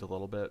poisoning things a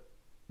little bit.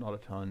 Not a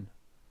ton.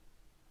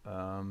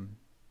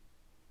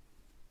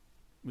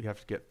 We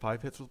have to get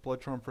 5 hits with Blood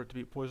Charm for it to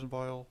beat Poison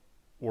Vial.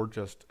 Or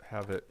just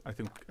have it, I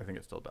think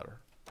it's still better.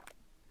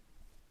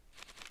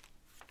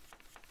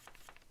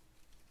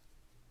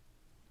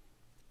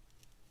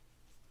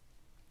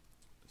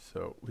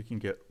 So we can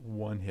get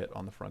 1 hit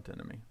on the front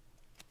enemy.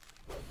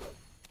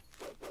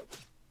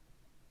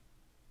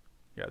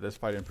 Yeah, this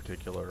fight in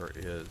particular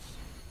is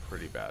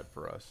pretty bad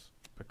for us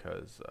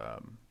because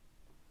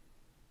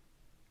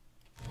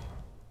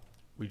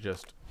we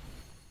just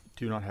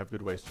do not have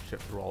good ways to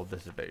chip through all of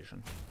this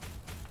evasion.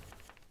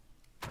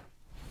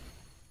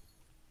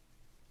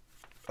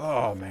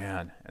 Oh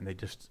man, and they're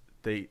just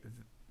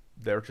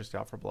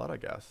out for blood, I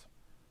guess.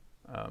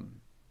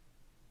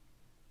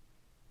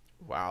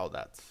 Wow,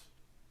 that's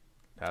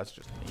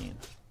just mean.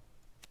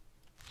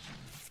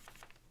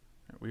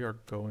 We are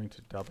going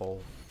to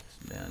double this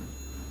min.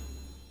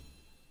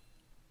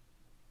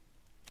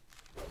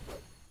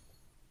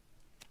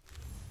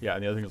 Yeah,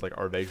 and the other thing is like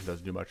our evasion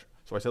doesn't do much.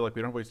 So I said like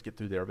we don't have ways to get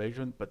through their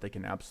evasion, but they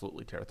can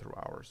absolutely tear through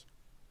ours.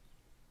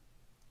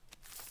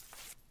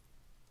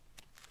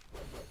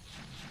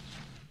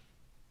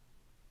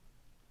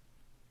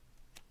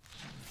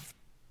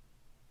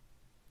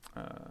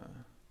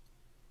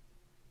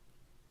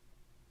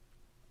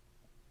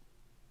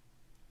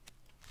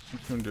 I'm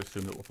just going to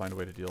assume that we'll find a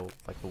way to deal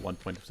like the 1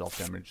 point of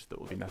self-damage that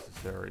will be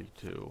necessary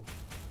to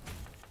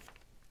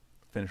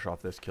finish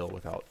off this kill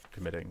without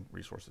committing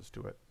resources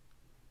to it.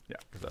 Yeah,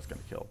 because that's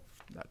going to kill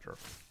that jerk.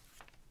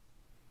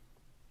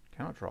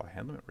 Cannot draw.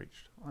 Hand limit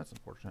reached. Oh, that's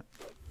unfortunate.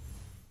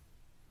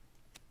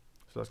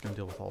 So that's going to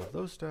deal with all of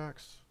those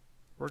stacks.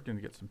 We're going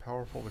to get some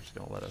powerful, which is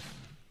going to let us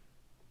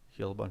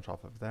heal a bunch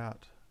off of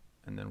that.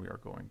 And then we are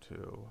going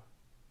to...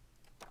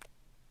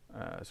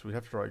 so we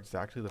have to draw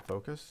exactly the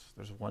focus.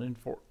 There's 1 in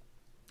 4...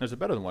 There's a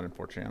better than 1 in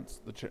 4 chance.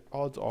 The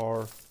odds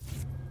are...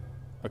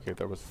 Okay,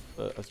 there was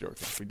a 0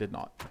 chance. We did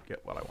not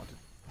get what I wanted.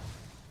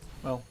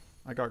 Well,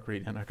 I got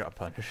greedy and I got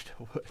punished.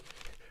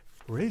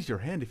 Raise your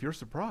hand if you're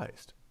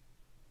surprised.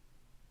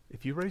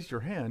 If you raised your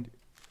hand,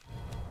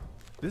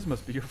 this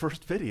must be your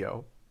first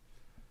video.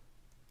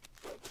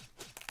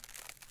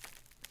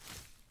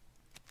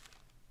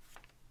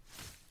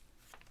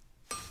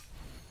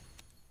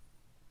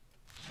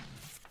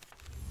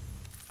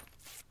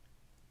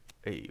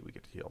 Hey, we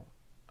get to heal.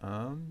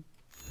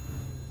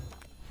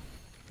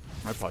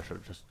 I probably should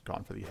have just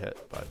gone for the hit,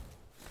 but...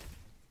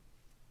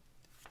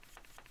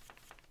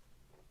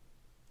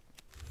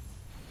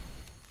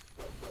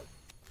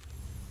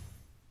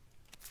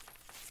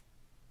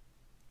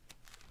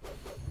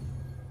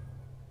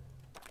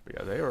 But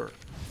yeah, they are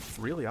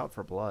really out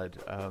for blood.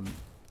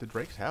 The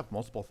Drakes have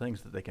multiple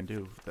things that they can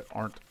do that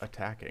aren't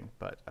attacking,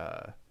 but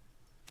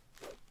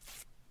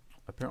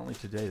apparently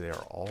today they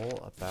are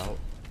all about...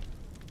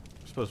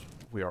 I suppose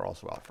we are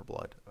also out for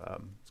blood.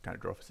 It's kind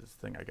of Drofis'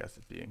 thing, I guess,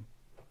 is being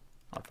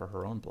out for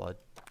her own blood.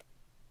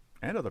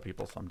 And other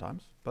people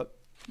sometimes, but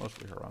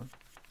mostly her own.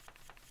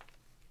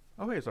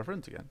 Oh hey, it's our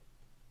friends again.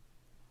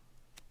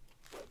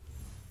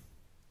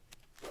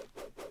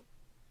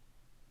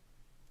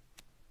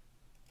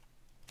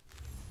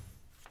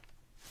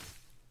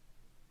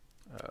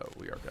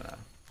 We are gonna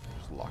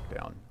just lock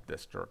down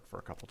this jerk for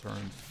a couple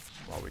turns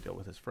while we deal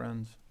with his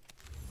friends.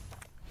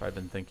 If I'd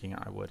been thinking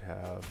I would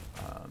have...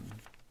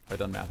 if I'd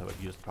done math, I would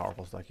have used the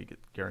powerful so I could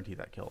guarantee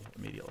that kill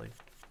immediately.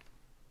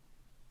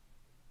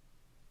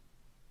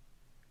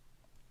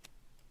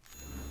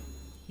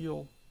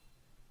 Heal.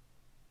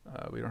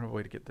 We don't have a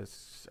way to get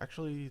this.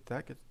 Actually,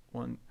 that gets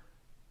 1.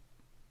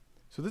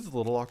 So this is a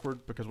little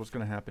awkward because what's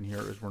going to happen here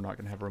is we're not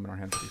going to have room in our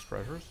hands for these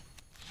treasures.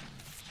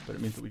 But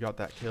it means that we got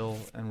that kill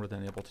and we're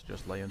then able to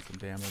just lay in some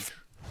damage.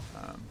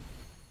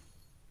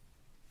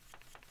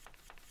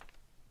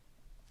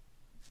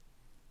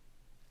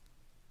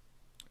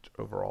 Which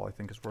overall I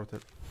think is worth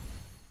it.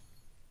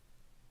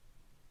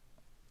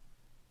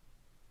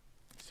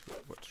 Let's see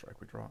what strike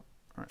we draw.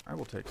 Alright, I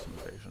will take some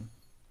evasion.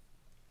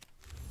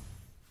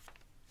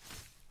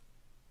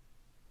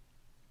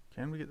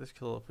 Can we get this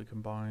kill if we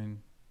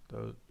combine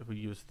those, if we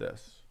use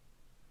this?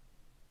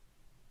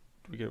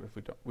 Do we get it if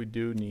we don't? We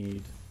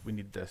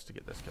need this to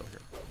get this kill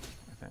here,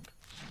 I think.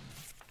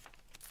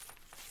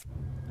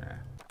 Nah.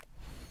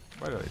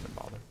 Why did I even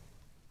bother?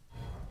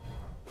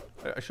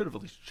 I should have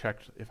at least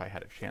checked if I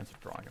had a chance of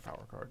drawing a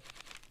power card.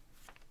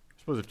 I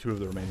suppose if two of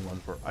the remaining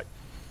ones were,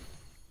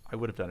 I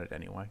would have done it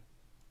anyway.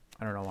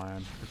 I don't know why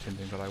I'm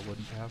pretending that I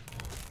wouldn't have.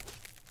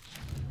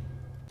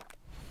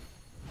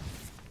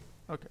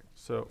 Okay,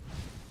 so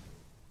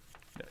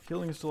yeah,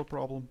 healing is still a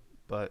problem,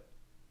 but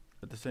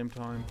at the same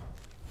time,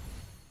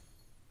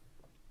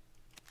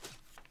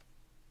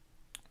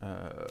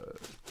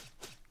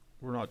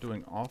 we're not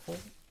doing awful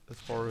as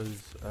far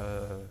as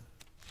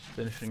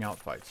finishing out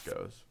fights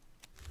goes.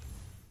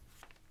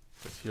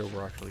 Because here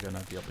we're actually going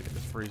to be able to get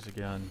this freeze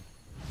again.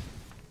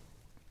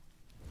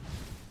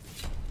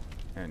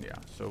 And yeah,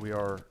 so we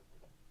are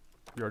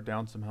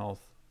down some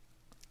health.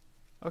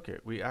 Okay,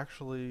 we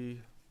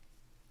actually...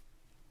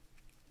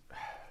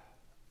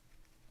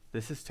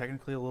 This is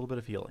technically a little bit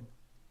of healing,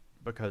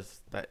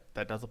 because that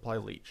does apply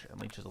leech, and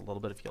leech is a little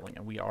bit of healing,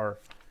 and we are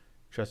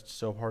just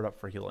so hard up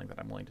for healing that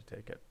I'm willing to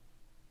take it.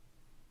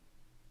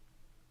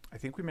 I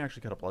think we may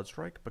actually cut a blood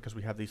strike because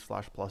we have these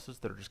slash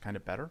pluses that are just kind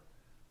of better,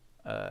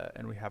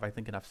 and we have, I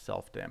think, enough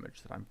self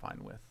damage that I'm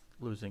fine with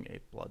losing a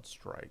blood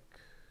strike.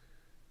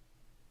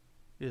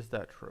 Is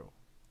that true?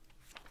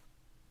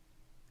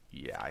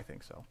 Yeah, I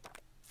think so,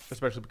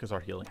 especially because our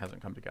healing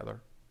hasn't come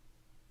together.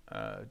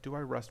 Do I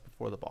rest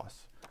before the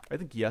boss? I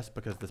think yes,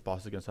 because this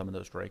boss is going to summon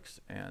those drakes,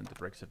 and the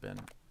drakes have been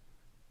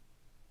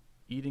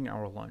eating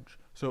our lunch.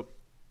 So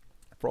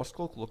Frost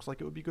Cloak looks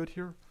like it would be good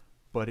here,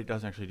 but it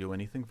doesn't actually do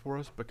anything for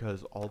us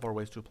because all of our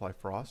ways to apply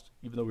frost,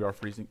 even though we are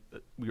freezing,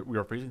 we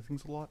are freezing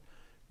things a lot,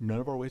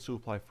 none of our ways to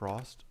apply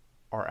frost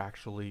are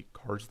actually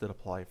cards that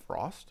apply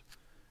frost.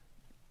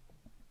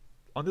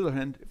 On the other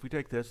hand, if we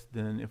take this,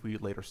 then if we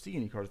later see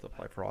any cards that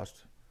apply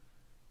frost,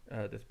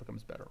 this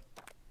becomes better.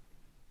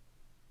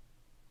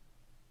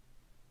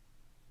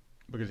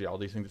 Because yeah, all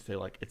these things that say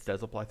like it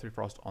does apply 3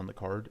 frost on the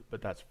card,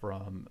 but that's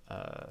from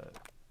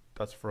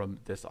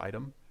this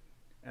item,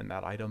 and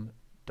that item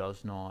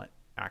does not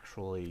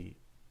actually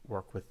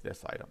work with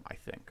this item, I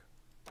think.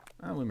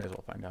 We may as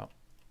well find out.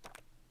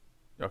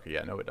 Okay,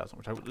 yeah, no it doesn't,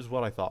 which is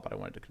what I thought, but I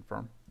wanted to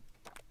confirm.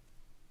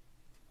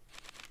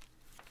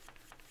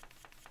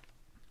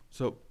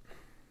 So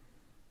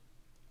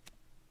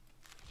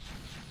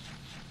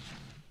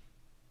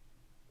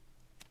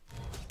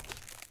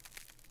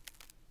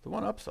the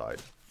one upside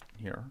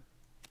here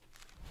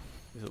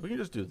is that we can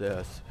just do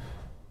this,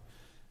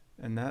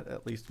 and that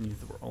at least means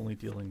that we're only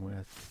dealing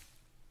with...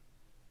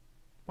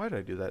 Why did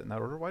I do that in that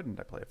order? Why didn't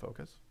I play a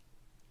focus?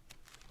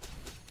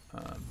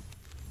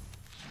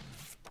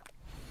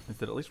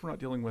 Instead, at least we're not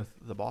dealing with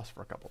the boss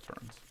for a couple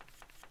turns.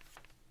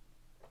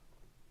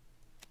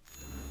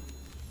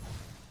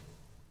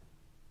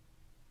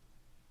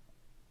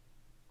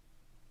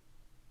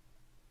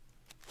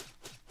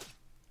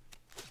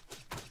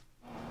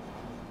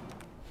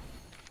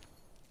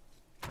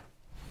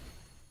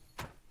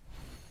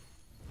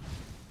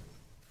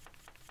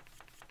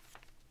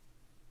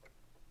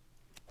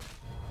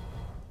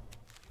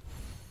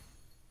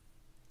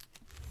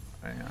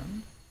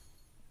 And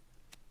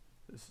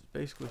this is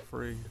basically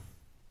free.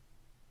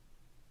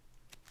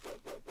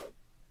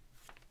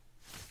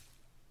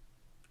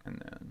 And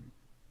then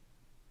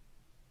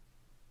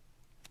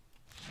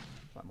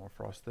 5 more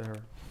frost there.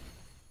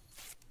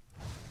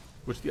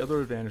 Which the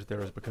other advantage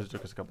there is because it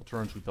took us a couple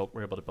turns, we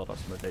were able to build up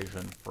some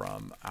evasion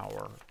from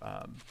our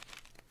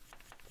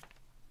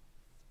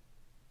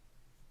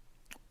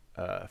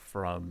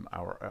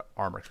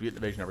armor. So we get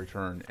evasion every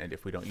turn, and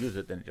if we don't use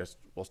it, then it just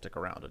will stick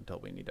around until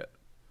we need it.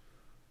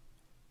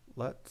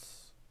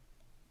 Let's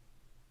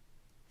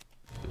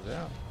do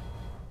that.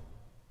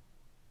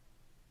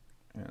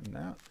 And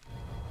that.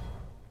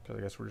 Because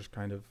I guess we're just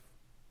kind of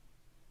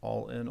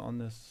all in on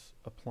this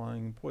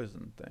applying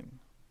poison thing.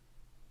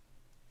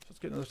 So let's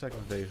get another stack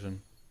of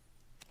evasion.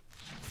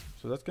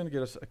 So that's going to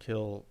get us a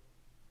kill.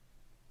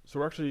 So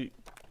we're actually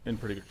in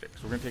pretty good shape.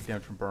 So we're going to take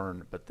damage from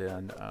burn, but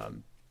then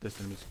this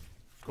enemy's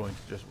going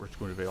to we're just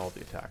going to evade all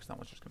the attacks. That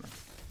one's just going to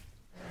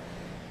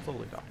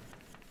slowly die.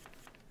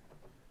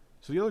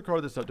 So the other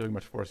card that's not doing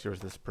much for us here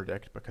is this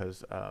predict,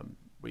 because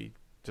we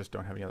just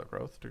don't have any other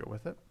growth to go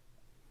with it.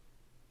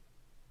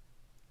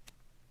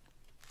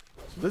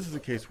 So this is a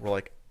case where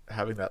like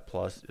having that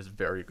plus is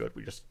very good.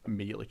 We just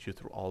immediately chew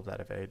through all of that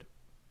evade.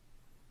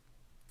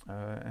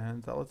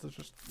 And that lets us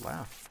just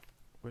laugh,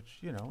 which,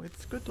 you know,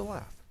 it's good to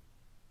laugh.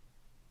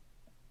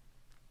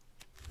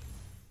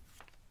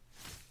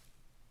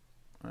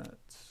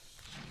 Let's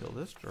kill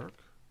this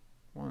jerk.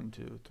 1,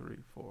 2, 3,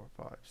 4,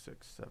 5,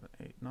 6, 7,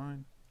 8,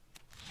 9.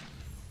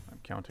 I'm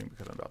counting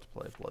because I'm about to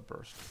play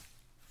Bloodburst.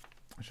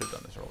 I should have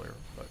done this earlier,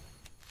 but...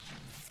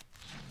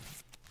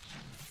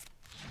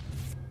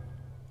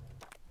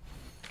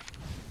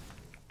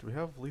 Do we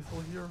have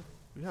lethal here?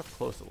 We have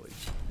close at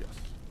least. Yes,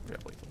 we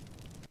have lethal.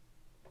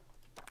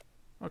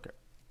 Okay.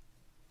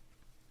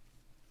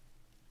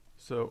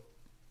 So,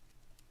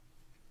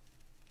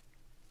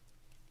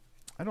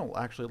 I don't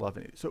actually love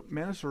any. So,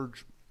 Mana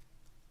Surge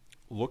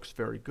looks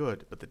very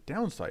good, but the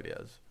downside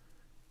is,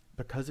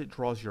 because it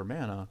draws your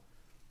mana,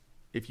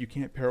 if you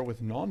can't pair it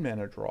with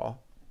non-mana draw,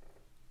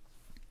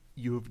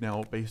 you have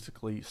now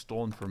basically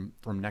stolen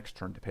from next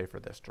turn to pay for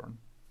this turn.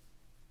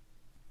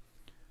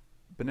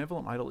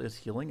 Benevolent Idol is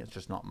healing, it's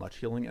just not much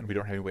healing, and we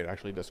don't have any way to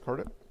actually discard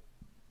it.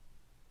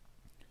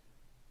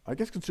 I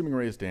guess Consuming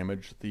Ray is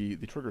damage. The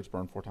triggers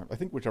burn 4 times. I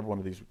think whichever one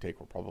of these we take,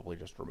 we're probably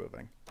just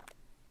removing.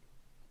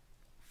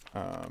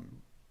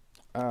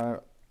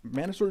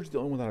 Mana Surge is the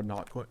only one that I'm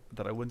not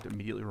that I wouldn't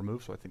immediately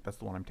remove, so I think that's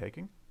the one I'm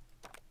taking.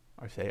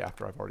 I say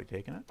after I've already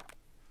taken it.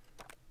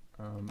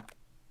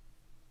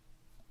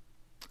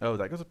 Oh,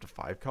 that goes up to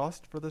 5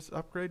 cost for this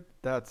upgrade?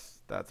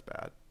 That's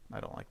bad. I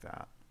don't like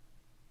that.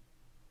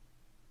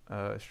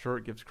 Sure,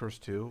 it gives Curse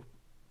 2,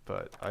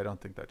 but I don't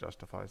think that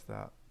justifies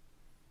that.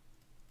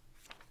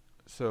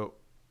 So,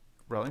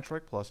 Rallying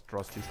Strike plus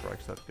draws 2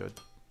 strikes, that's good.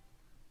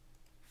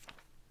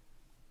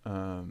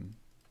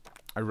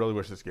 I really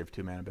wish this gave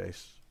 2 mana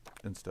base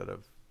instead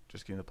of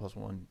just getting the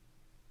 +1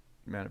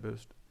 mana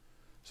boost.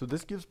 So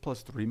this gives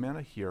 +3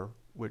 mana here,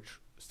 which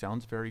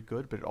sounds very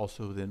good, but it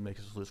also then makes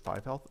us lose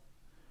 5 health.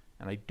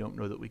 And I don't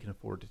know that we can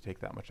afford to take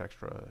that much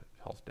extra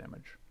health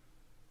damage.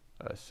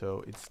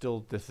 So it's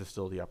still, this is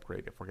still the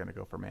upgrade if we're going to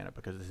go for mana,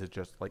 because this is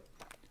just like,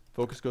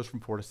 Focus goes from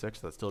 4 to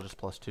 6, that's still just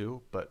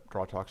 +2, but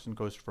Draw Toxin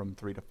goes from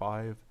 3 to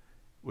 5,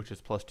 which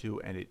is +2,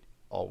 and it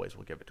always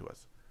will give it to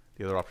us.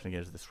 The other option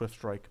again is the Swift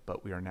Strike,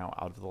 but we are now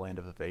out of the land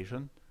of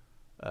evasion.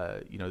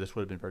 You know, this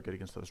would have been very good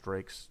against those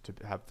Drakes to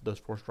have those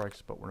 4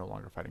 strikes, but we're no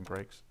longer fighting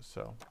Drakes,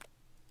 so.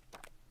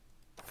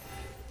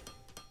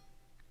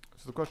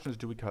 So the question is,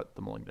 do we cut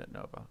the Malignant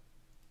Nova?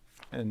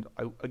 And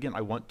again,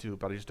 I want to,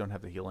 but I just don't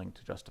have the healing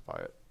to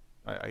justify it.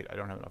 I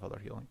don't have enough other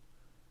healing.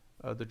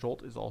 The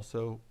Jolt is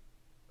also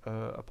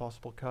a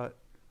possible cut.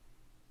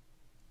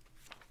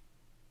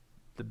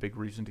 The big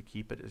reason to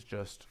keep it is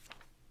just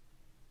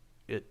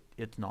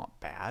it's not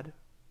bad.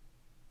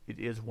 It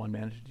is 1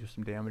 mana to do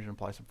some damage and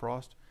apply some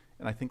frost,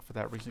 and I think for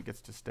that reason it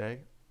gets to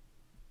stay.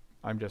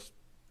 I just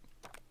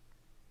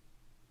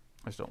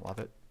don't love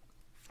it.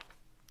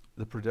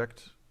 The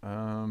Predict,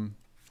 I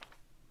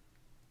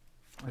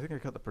think I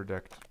cut the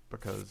Predict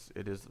because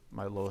it is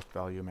my lowest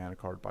value mana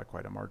card by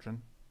quite a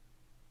margin.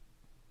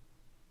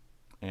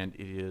 And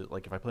it is,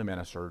 like, if I play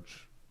Mana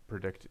Surge,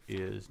 Predict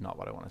is not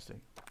what I want to see.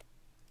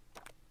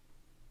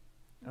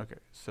 Okay,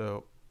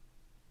 so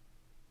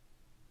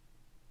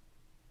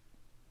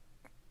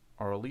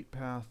our elite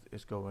path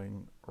is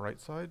going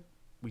right side.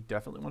 We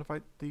definitely want to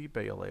fight the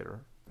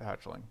Baelator, the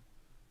Hatchling.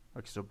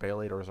 Okay, so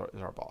Baelator is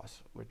our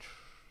boss, which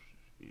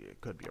it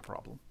could be a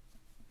problem.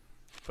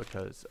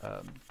 Because,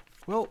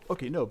 well,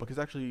 okay, no, because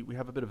actually we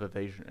have a bit of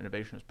evasion, and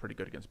evasion is pretty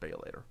good against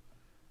Baelator.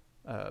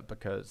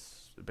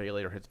 Because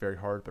Baelator hits very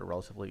hard, but a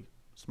relatively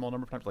small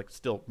number of times, like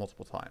still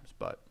multiple times.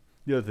 But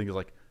the other thing is,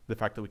 like, the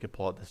fact that we could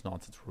pull out this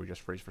nonsense where we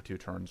just freeze for 2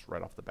 turns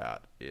right off the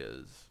bat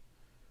is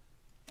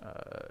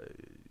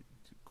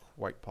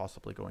quite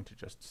possibly going to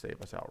just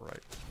save us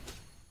outright.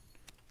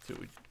 So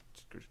we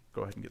just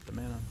go ahead and get the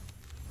mana.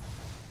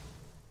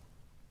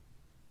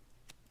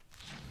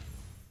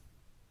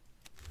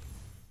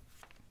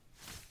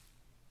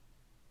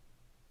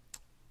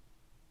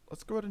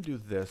 Let's go ahead and do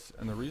this,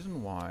 and the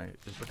reason why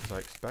is because I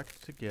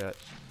expect to get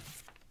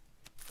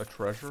a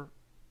treasure,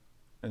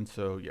 and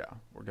so yeah,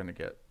 we're going to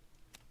get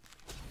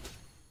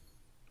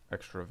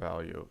extra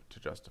value to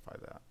justify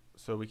that.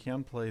 So we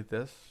can play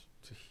this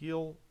to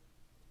heal.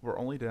 We're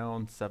only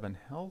down 7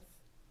 health,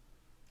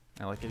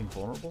 and I like getting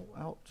vulnerable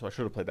out, so I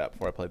should have played that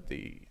before I played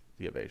the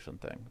evasion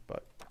thing,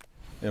 but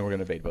then we're going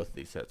to evade both of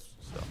these hits,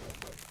 so.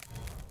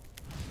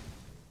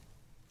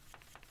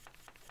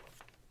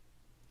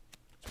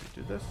 So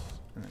we do this.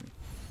 And then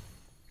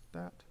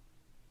that.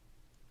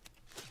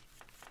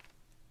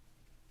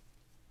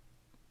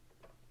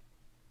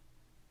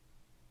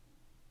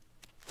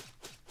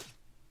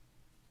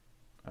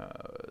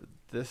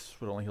 This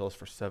would only heal us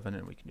for 7,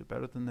 and we can do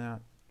better than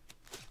that.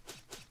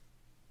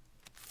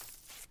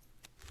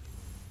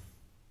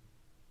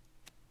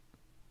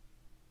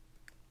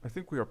 I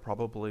think we are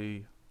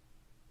probably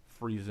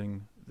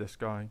freezing this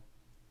guy.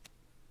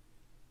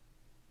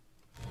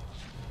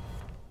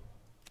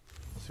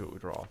 Let's see what we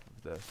draw off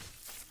of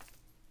this.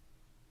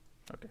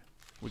 Okay,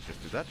 we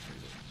just do that to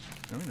freeze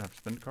it. Then we don't have to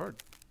spend a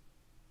card.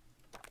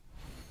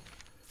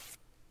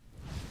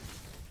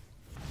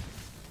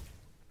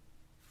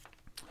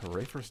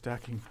 Hooray for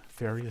stacking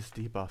various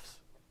debuffs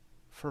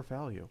for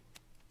value.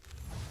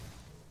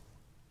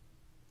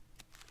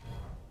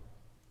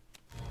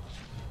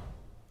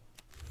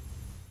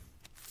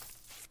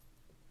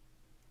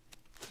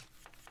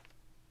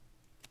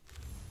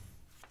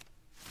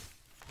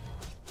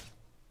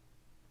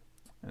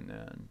 And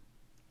then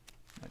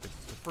that gets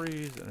us to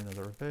freeze and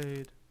another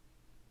evade.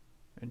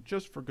 And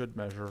just for good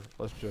measure,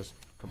 let's just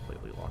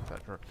completely lock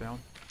that jerk down.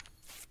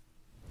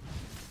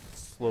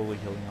 slowly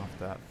healing off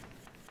that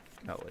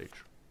LH.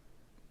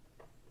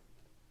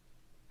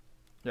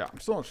 Yeah, I'm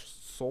still not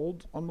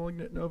sold on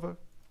Malignant Nova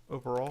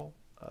overall.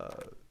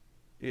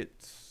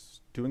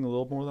 It's doing a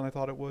little more than I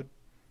thought it would.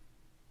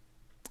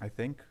 I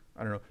think.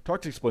 I don't know.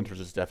 Toxic Splinters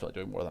is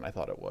definitely doing more than I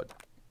thought it would.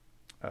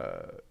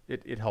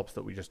 It helps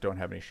that we just don't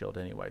have any shield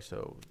anyway,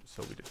 so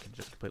we can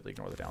just completely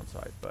ignore the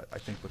downside. But I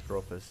think with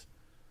Drofis,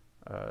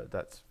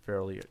 that's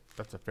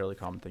a fairly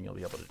common thing you'll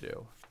be able to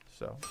do.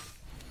 So.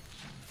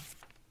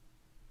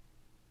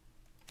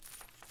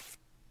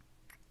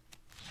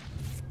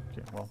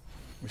 Okay, well,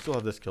 we still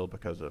have this kill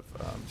because of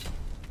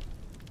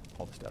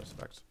all the status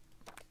effects.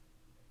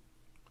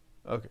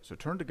 Okay, so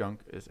Turn to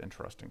Gunk is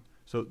interesting.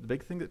 So the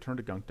big thing that Turn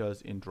to Gunk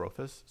does in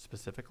Drofis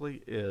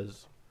specifically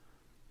is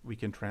we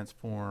can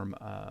transform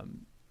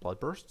blood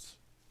bursts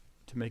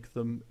to make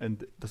them,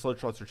 and the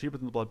sludge shots are cheaper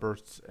than the blood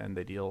bursts, and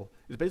they deal.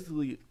 It's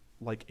basically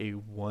like a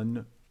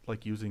one,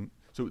 like using.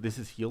 So this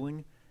is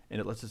healing,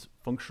 and it lets us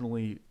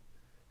functionally.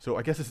 So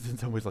I guess it's in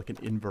some ways like an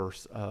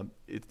inverse.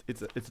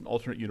 It's an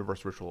alternate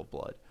universe ritual of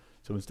blood.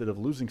 So instead of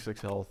losing 6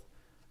 health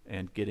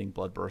and getting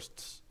blood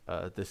bursts,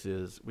 this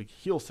is we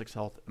heal 6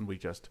 health and we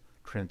just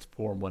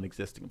transform one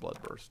existing blood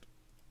burst.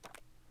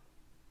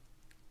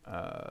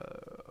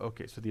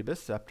 Okay, so the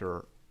Abyss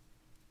Scepter.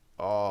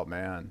 Oh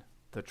man,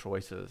 the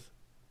choices.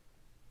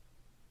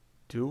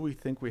 Do we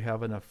think we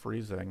have enough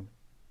freezing?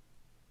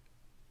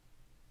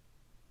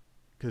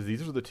 Because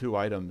these are the two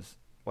items,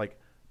 like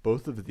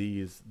both of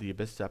these, the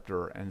Abyss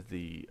Scepter and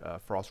the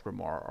Frost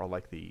Grimoire, are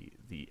like the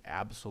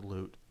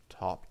absolute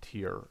top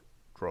tier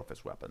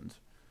Drofis weapons,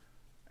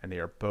 and they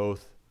are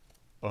both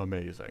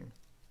amazing.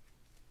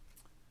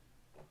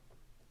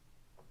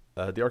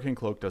 The Arcane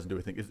Cloak doesn't do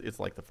anything. It's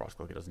like the Frost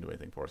Cloak. It doesn't do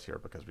anything for us here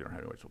because we don't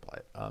have any way to apply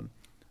it.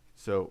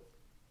 So,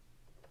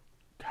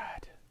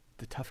 God,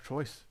 the tough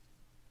choice.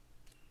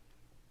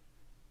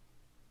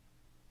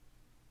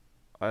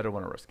 I don't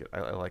want to risk it.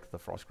 I like the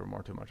Frost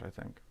Grimoire too much, I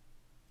think.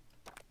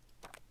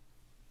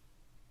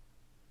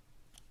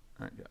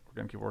 Alright, yeah, we're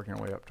going to keep working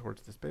our way up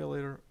towards this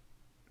Baelator.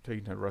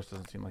 Taking time to rest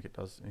doesn't seem like it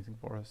does anything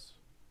for us.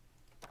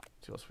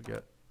 Let's see what else we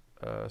get.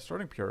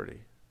 Starting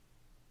Purity.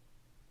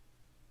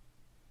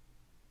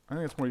 I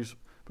think it's more useful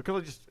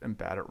because I just am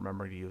bad at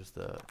remembering to use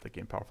the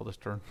game powerful this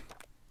turn.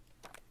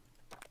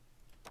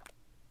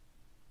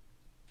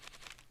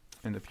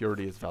 And the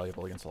Purity is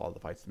valuable against a lot of the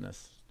fights in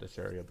this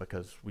area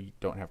because we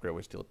don't have great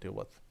ways to deal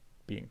with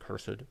being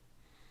cursed. And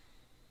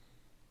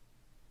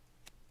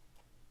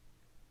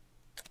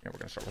we're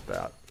going to start with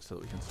that so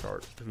that we can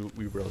start.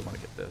 We really want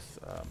to get this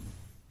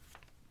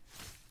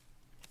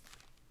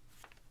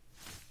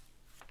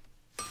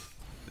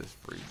this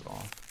freeze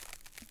off.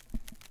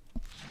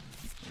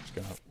 I'm just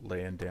going to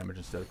lay in damage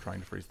instead of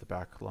trying to freeze the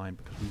back line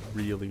because we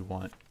really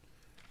want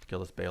to kill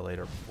this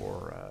Baelator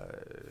before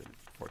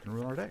it can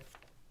ruin our day.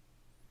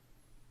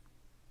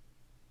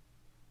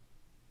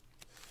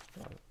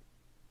 So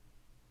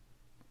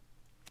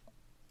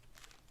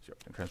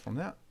I can transform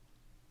that.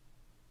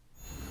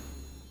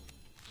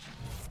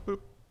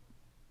 Boop.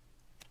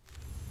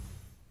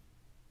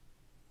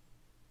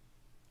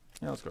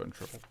 Yeah, let's go ahead and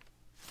triple.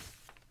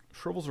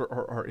 Shrivels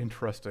are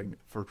interesting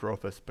for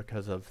Drofis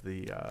because of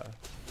the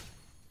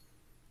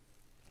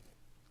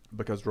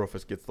because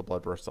Drofis gets the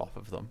blood bursts off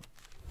of them.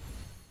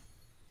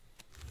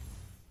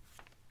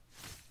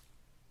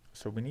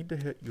 So we need to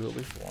hit you at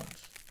least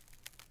once.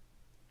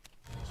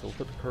 So we'll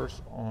put the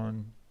curse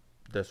on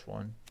this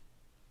one.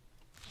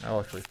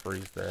 I'll actually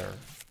freeze there.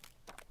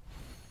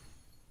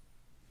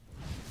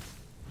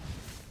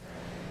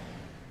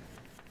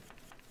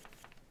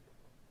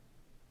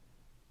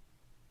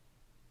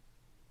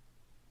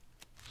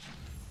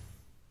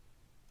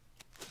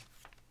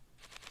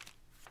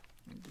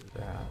 Do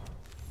that.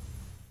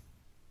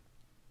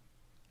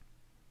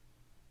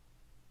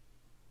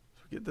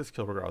 So we get this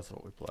kill regardless of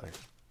what we play.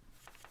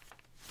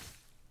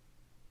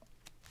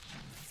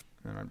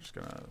 And I'm just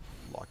gonna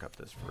lock up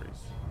this freeze.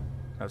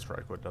 That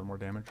strike would have done more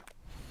damage.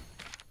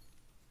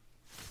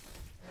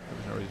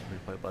 There's no reason to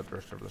play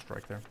Bloodburst over the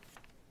strike there.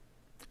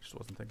 Just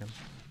wasn't thinking.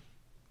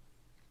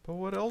 But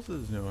what else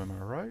is new, am I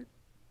right?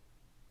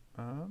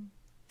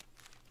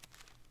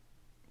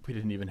 We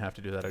didn't even have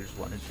to do that, I just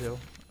wanted to.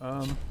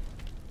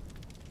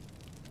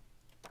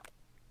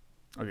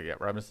 Okay, yeah,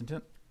 Ravenous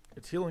Intent.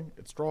 It's healing,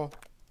 it's draw,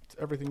 it's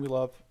everything we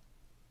love.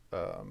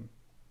 And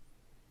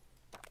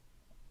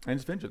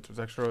it's Vengeance,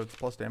 it's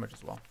plus damage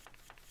as well.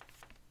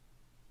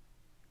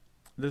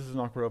 This is an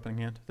awkward opening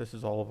hand. This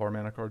is all of our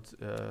mana cards.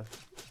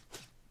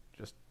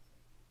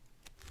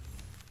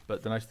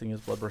 But the nice thing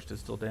is Bloodburst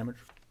is still damage.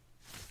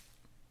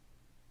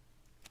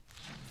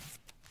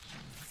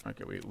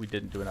 Okay, we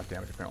didn't do enough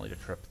damage apparently to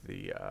trip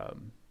the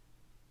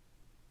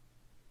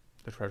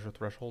Treasure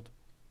Threshold.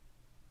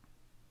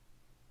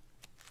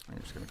 I'm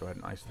just going to go ahead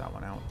and ice that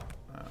one out.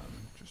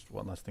 Just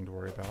one less thing to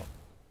worry about.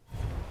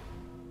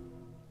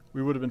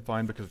 We would have been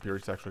fine because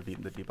Fury's actually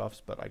beaten the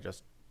debuffs, but I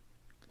just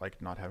like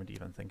not having to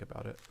even think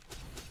about it.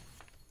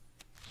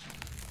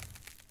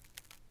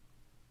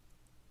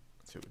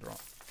 Let's see what we draw.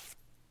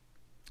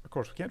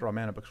 course, we can't draw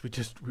mana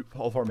because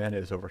all of our mana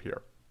is over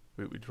here.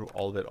 We drew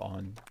all of it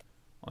on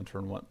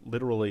turn 1.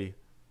 Literally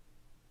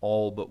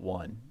all but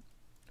 1.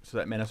 So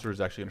that mana surge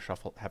is actually going to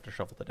have to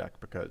shuffle the deck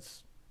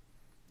because,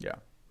 yeah,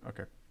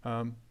 okay.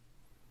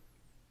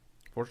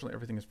 Fortunately,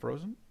 everything is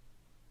frozen.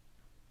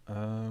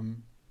 I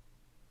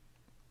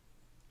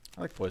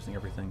like poisoning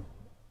everything.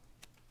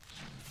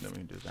 Then we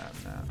can do that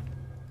and that.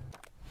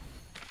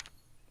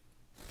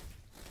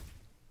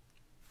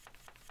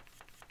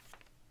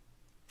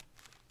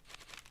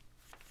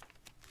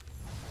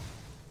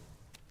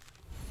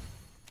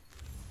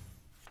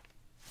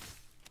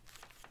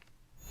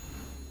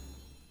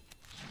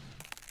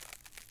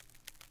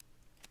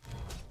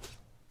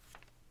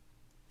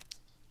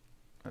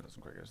 That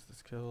doesn't quite get us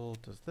this kill.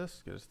 Does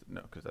this get us?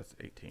 No, because that's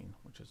 18,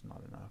 which is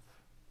not enough.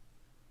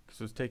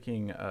 So it's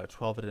taking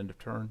 12 at end of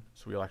turn.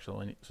 So we'll actually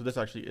only need, so this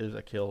actually is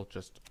a kill,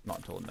 just not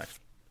until the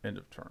next end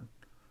of turn.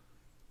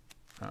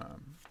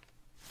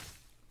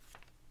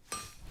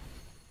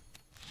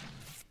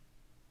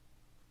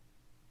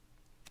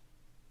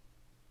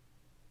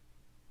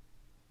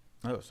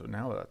 Oh, so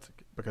now that's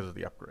because of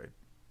the upgrade.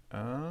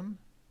 I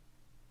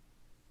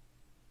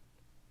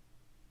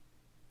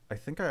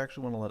think I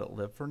actually want to let it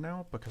live for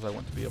now because I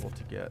want to be able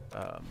to get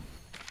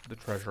the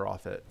treasure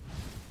off it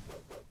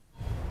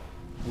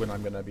when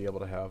I'm going to be able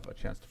to have a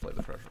chance to play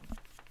the treasure.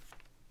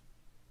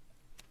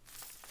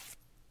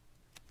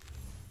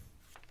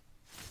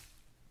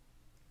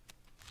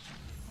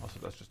 Also,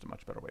 that's just a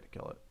much better way to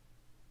kill it.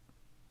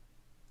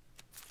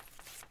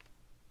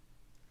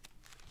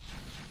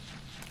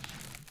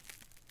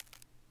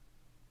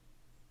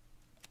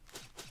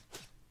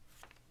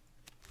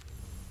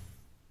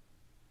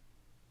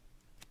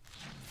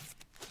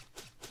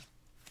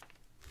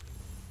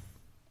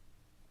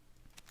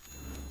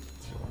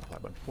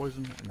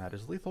 Poison, and that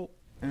is lethal,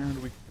 and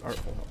we are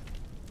full health.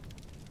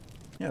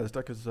 Yeah, this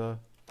deck has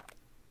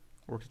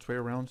worked its way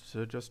around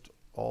to just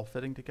all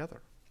fitting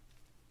together.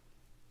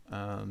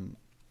 I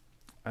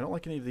don't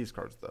like any of these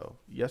cards though.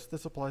 Yes,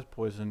 this applies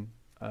poison.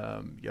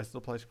 Yes, it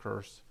applies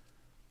curse,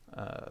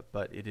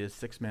 but it is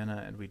 6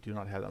 mana, and we do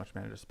not have that much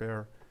mana to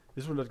spare.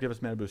 This one does give us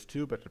mana boost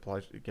too, but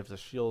it gives us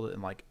shield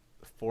and like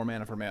 4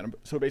 mana for mana.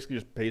 So it basically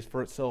just pays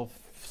for itself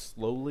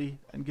slowly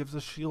and gives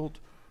us shield,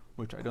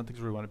 which I don't think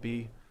is where we want to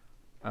be.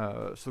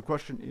 So the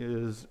question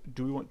is,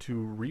 do we want to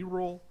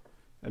re-roll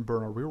and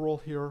burn our re-roll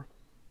here?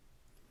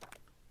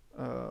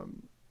 I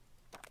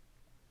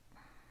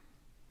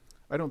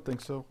don't think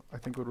so. I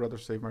think I would rather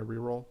save my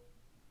re-roll.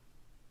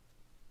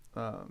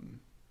 I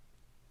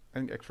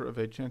think extra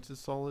evade chance is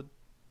solid.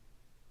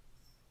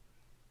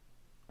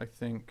 I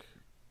think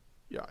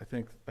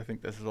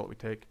this is what we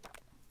take.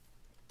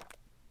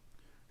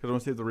 Because I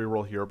want to save the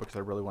re-roll here because I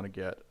really want to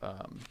get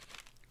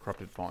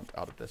Corrupted Font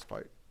out of this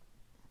fight.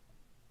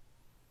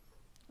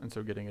 And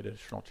so getting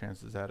additional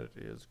chances at it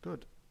is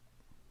good.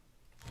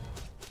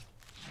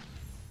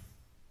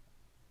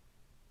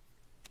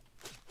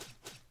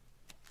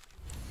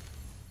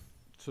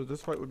 So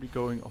this fight would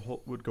go a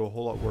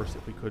whole lot worse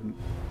if we couldn't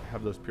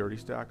have those purity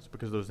stacks,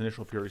 because those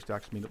initial purity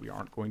stacks mean that we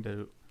aren't going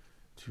to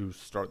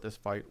start this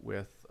fight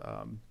with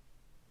a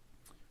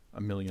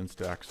million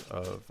stacks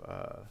of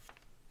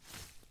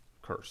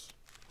curse.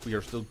 We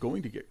are still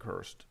going to get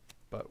cursed,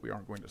 but we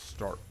aren't going to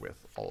start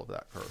with all of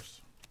that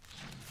curse.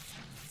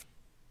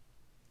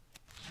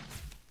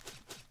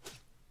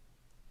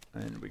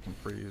 And we can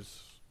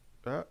freeze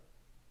that.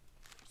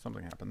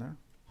 Something happened there.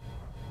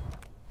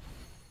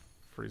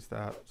 Freeze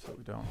that so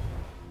we don't.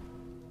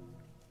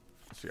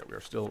 So yeah, we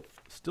are still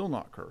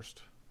not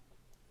cursed,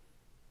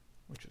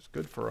 which is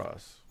good for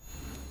us.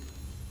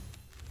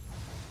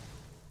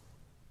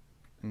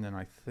 And then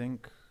I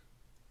think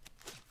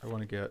I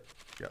want to get,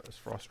 yeah, this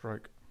Frost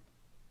Strike.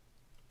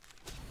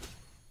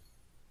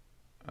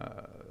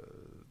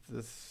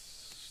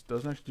 This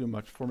doesn't actually do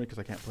much for me because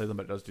I can't play them,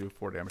 but it does do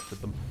 4 damage to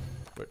them,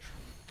 which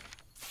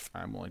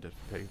I'm willing to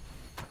pay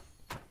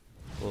a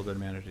little bit of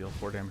mana to deal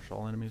 4 damage to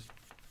all enemies.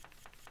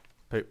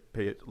 Pay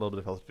a little bit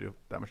of health to do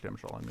that much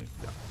damage to all enemies.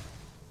 Yeah.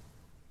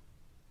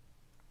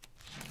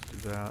 Do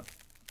that.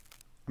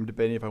 I'm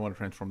debating if I want to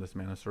transform this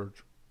Mana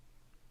Surge.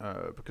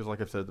 Because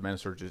like I've said, the Mana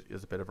Surge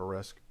is a bit of a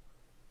risk.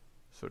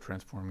 So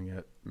transforming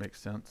it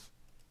makes sense.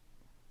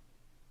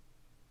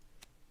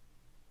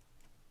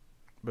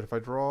 But if I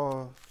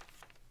draw...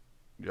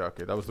 Yeah,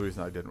 okay, that was the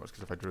reason I didn't, was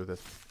because if I drew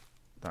this,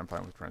 then I'm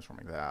fine with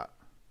transforming that.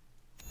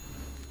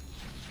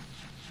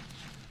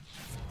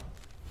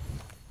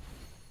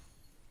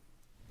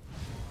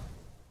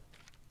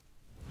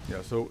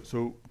 Yeah, so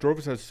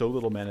Drofis has so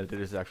little mana that it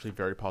is actually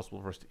very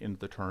possible for us to end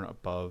the turn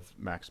above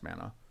max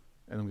mana.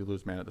 And then we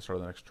lose mana at the start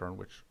of the next turn,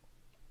 which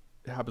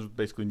happens with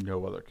basically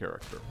no other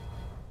character.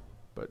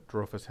 But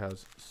Drofis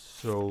has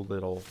so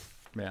little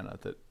mana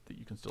that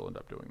you can still end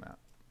up doing that.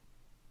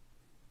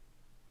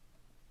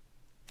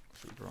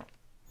 Should we draw?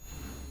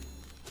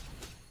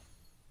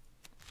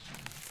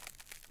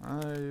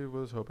 I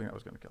was hoping that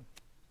was going to kill.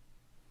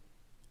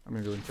 I'm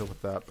going to go and kill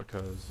with that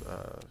because,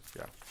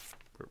 yeah.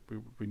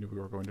 We knew we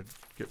were going to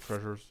get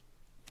treasures.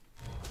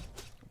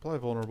 Apply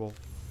vulnerable.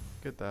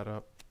 Get that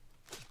up.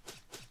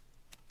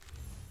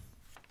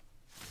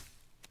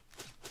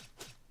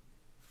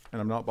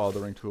 And I'm not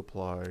bothering to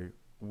apply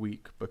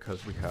weak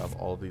because we have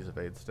all of these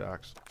evade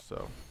stacks,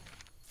 so.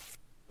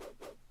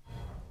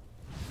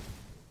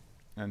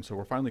 And so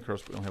we're finally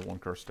cursed, but we only have one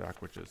curse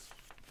stack, which is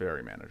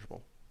very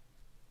manageable.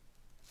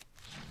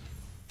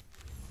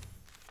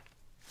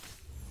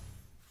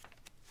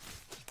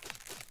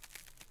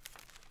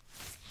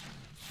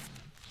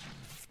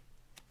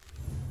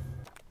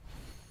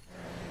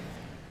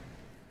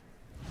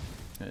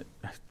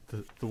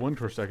 The one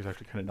curse stack is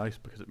actually kind of nice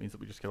because it means that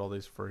we just get all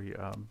these free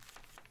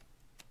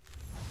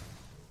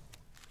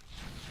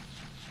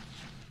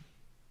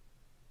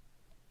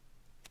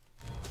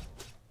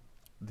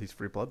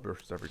blood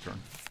bursts every turn.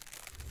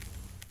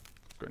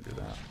 Let's go and do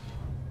that.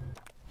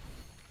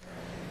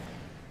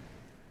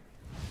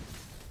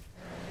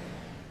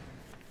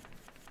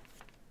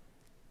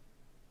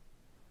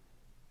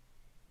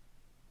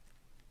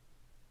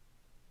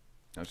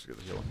 Let's just get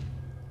the healing.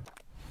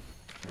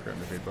 We're going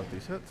to evade both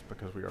these hits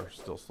because we are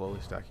still slowly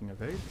stacking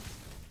evade.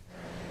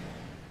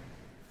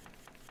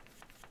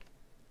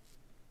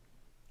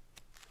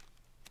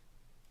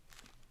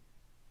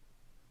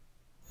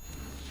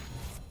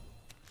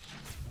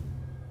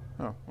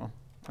 Oh, well,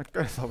 I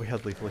kind of thought we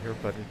had lethal here,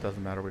 but it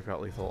doesn't matter. We've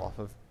got lethal off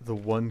of the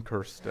one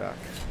curse stack.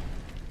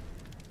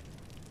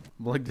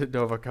 Malignant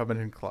Nova coming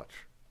in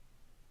clutch.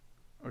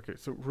 Okay,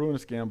 so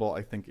Ruinous Gamble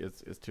I think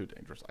is too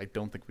dangerous. I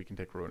don't think we can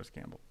take Ruinous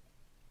Gamble.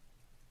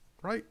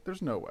 Right?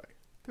 There's no way.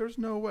 There's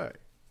no way.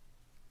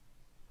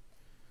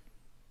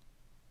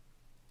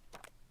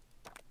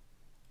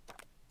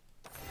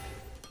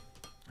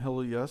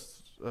 Hello,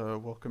 yes.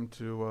 Welcome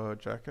to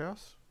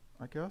Jackass,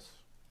 I guess.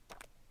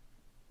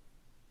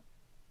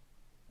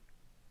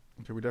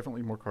 Okay, we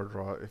definitely need more card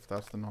draw if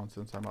that's the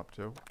nonsense I'm up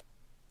to.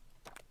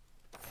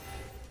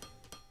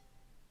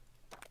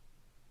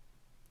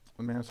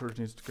 The Mana Surge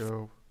needs to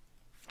go.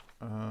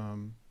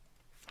 The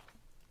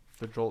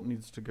Jolt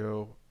needs to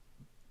go.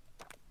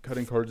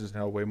 Cutting cards is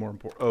now way more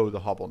important. Oh, the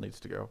Hobble needs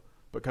to go.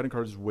 But cutting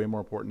cards is way more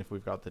important if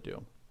we've got the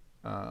Doom.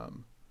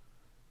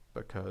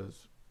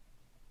 Because,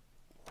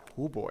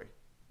 oh boy,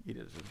 it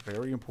is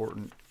very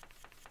important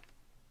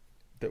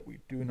that we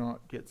do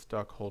not get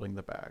stuck holding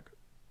the bag.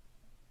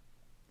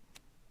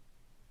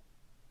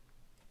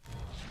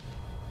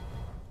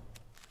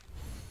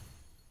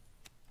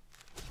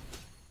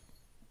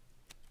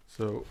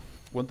 So,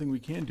 one thing we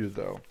can do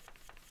though,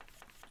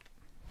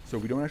 so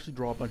we don't actually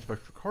draw a bunch of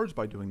extra cards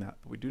by doing that,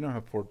 but we do now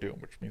have 4 Doom,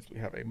 which means we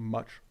have a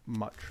much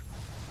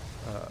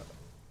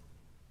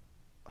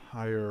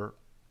higher.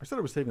 I said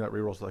I was saving that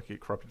reroll so I could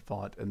get Corrupted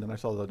Font, and then I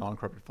saw the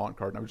non-corrupted font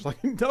card, and I was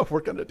just like, no,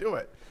 we're gonna do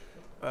it.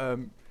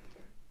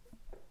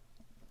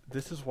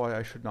 This is why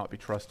I should not be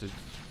trusted to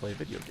play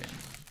video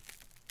games,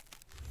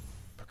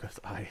 because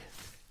I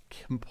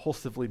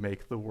compulsively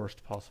make the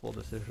worst possible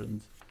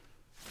decisions,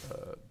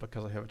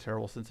 because I have a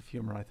terrible sense of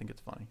humor and I think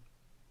it's funny.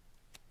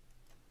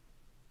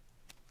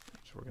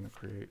 So we're going to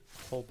create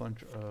a whole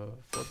bunch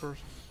of blood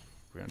bursts.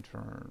 We're going to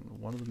turn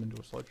one of them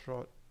into a sludge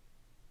shot.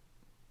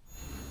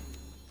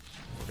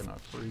 We're going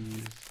to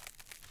freeze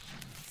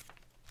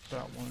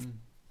that one.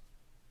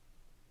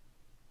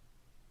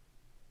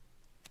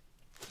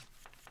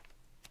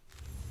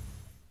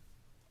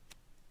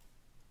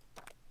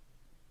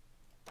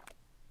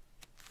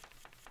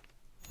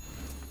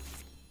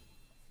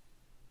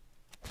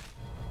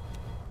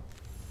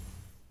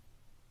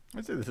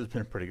 I'd say this has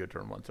been a pretty good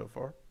turn 1 so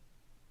far.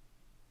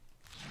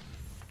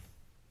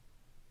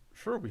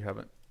 Sure, we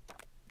haven't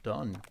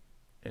done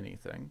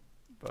anything,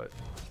 but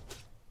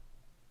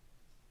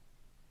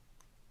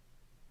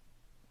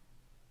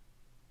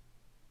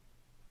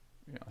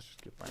yeah, let's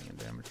just get buying in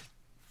damage.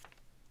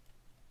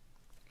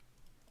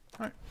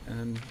 Alright, and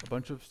then a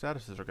bunch of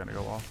statuses are going to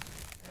go off.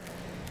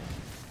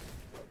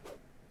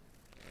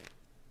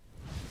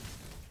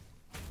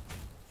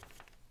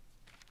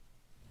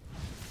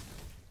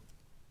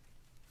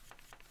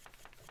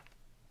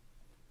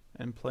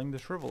 And playing the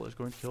Shrivel is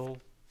going to kill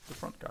the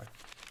front guy.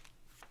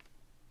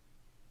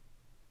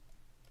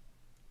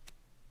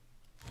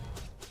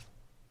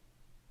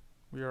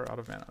 We are out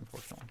of mana,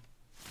 unfortunately.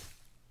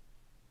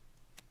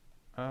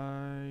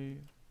 I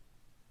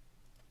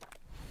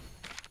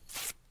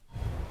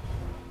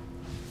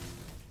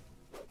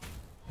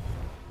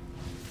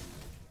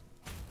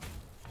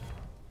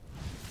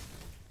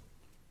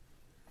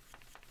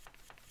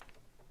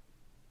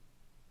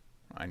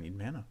need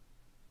mana.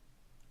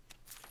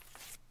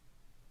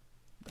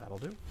 That'll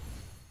do.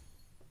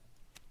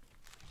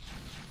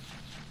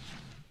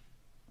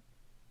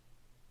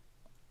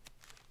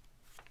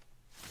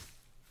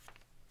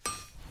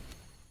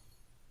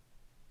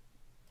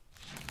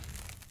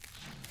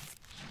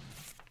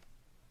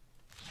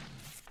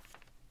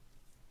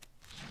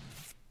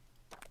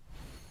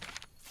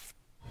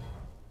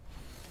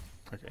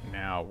 Okay,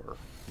 now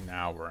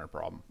we're in a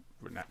problem.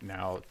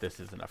 Now this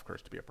is enough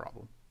curse to be a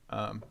problem.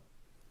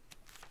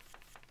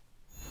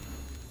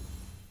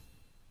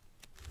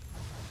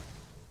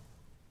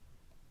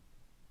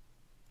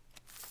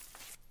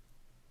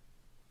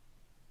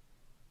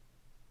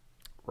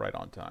 right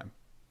on time.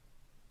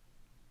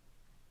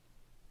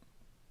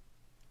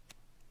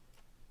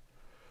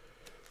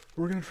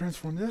 We're going to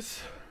transform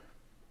this.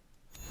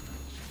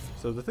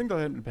 So the thing that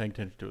I hadn't been paying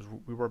attention to is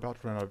we were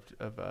about to run out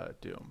of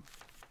Doom.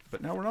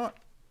 But now we're not.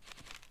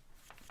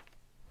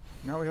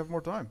 Now we have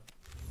more time.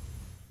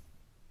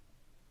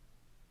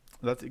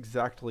 That's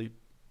exactly...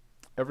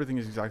 Everything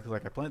is exactly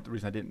like I planned. The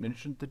reason I didn't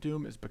mention the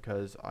Doom is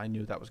because I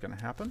knew that was going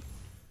to happen.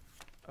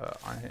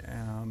 I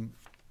am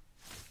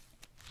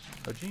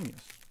a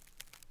genius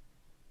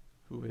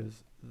who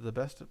is the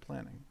best at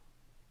planning.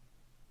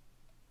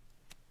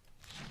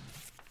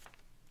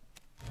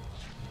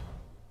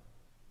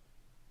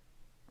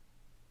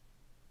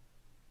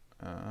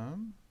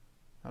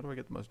 How do I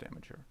get the most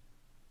damage here?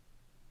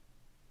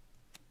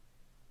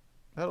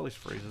 That at least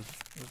freezes.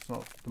 It's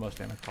not the most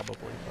damage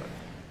probably, but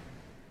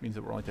it means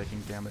that we're only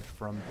taking damage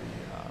from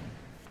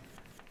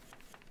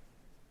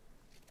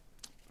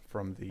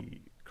the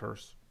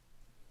curse.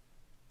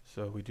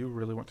 So we do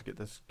really want to get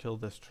this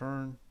killed this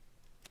turn,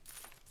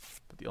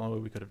 but the only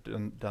way we could have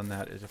done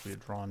that is if we had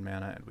drawn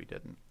mana, and we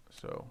didn't.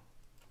 So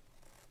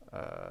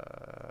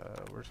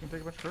we're just gonna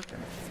take a bunch of curse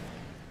damage.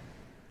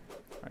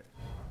 All right.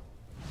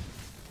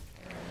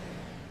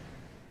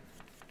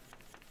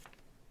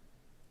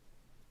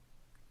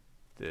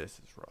 This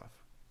is rough.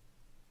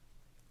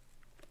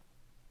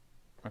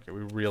 Okay,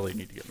 we really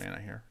need to get mana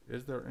here.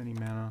 Is there any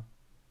mana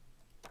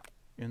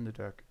in the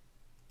deck?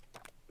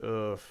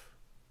 Ugh.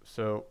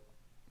 So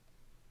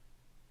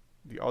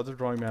the odds of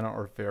drawing mana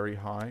are very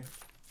high.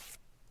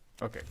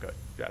 Okay, good.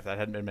 Yeah, if that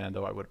hadn't been mana,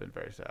 though, I would have been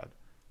very sad.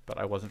 But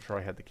I wasn't sure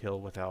I had the kill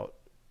without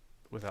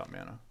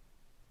mana.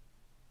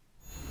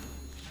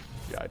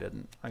 Yeah, I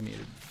didn't. I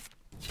needed.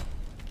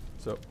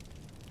 So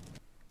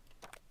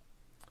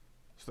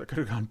that could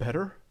have gone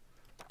better,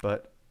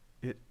 but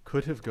it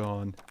could have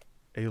gone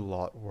a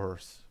lot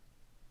worse.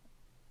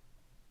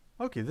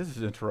 Okay, this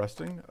is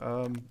interesting.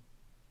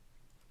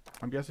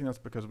 I'm guessing that's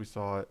because we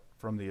saw it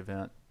from the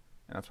event,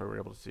 and that's why we were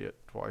able to see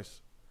it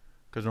twice.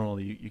 Because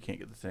normally you can't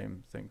get the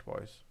same thing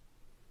twice.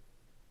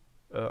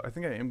 I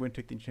think I am going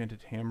to take the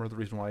Enchanted Hammer. The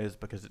reason why is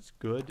because it's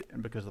good,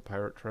 and because the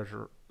Pirate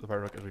Treasure, the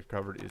Pirate Hook, as we've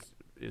covered,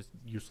 is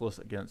useless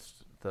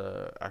against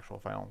the actual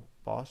final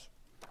boss.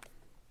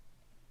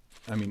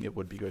 I mean, it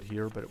would be good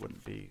here, but it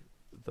wouldn't be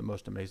the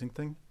most amazing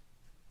thing.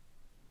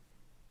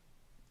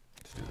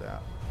 Let's do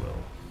that.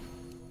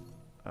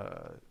 We'll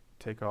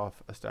take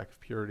off a stack of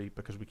Purity,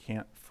 because we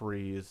can't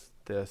freeze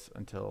this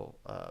until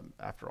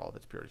after all of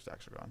its Purity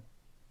stacks are gone.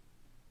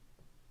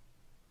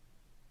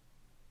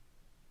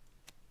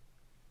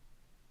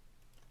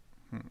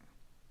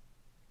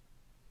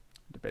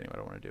 Debating what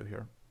I want to do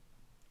here.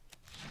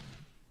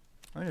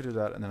 I'm going to do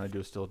that, and then I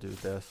do still do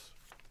this,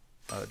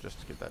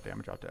 just to get that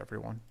damage out to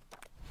everyone.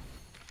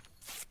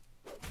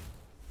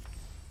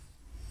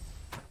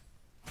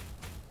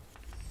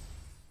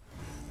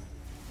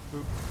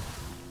 Oop.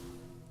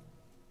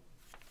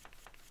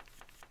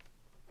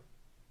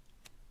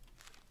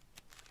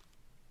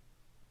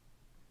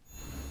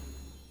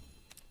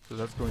 So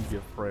that's going to be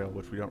a frail,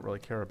 which we don't really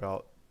care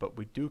about, but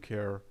we do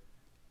care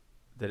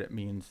that it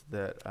means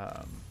that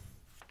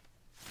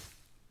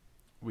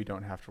we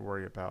don't have to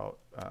worry about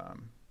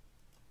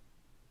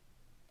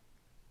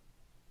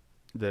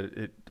we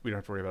don't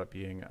have to worry about it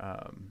being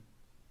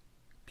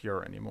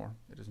pure anymore.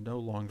 It is no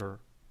longer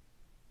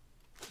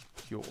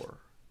pure.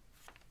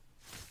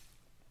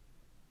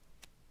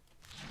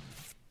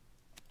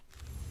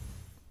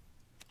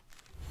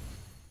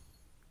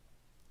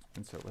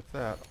 And so with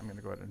that, I'm going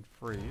to go ahead and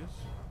freeze.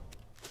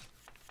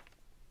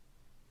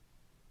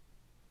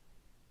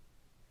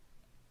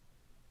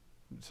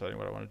 I'm deciding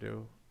what I want to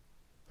do.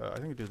 I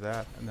think I do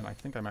that, and then I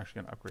think I'm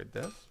actually going to upgrade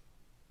this.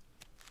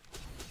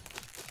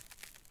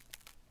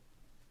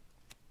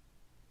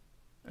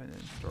 And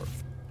then start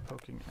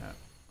poking at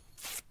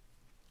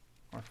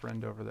my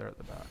friend over there at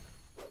the back.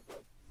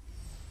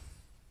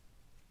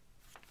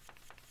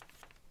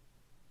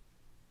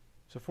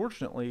 So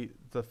fortunately,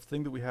 the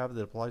thing that we have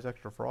that applies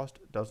extra frost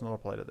does not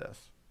apply to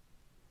this.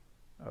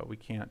 We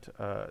can't,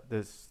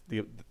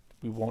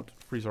 we won't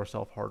freeze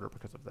ourselves harder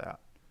because of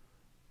that.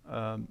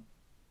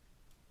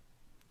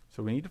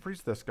 So we need to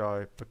freeze this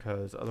guy,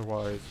 because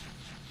otherwise,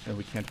 and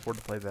we can't afford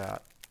to play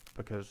that,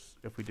 because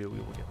if we do, we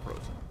will get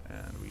frozen,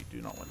 and we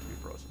do not want to be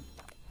frozen.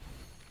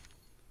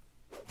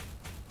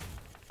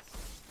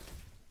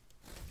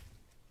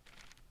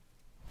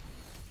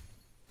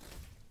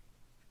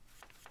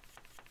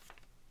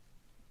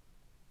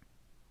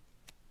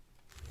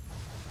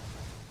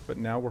 But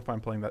now we're fine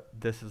playing that.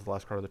 This is the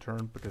last card of the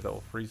turn, because that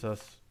will freeze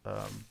us.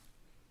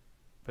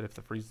 But if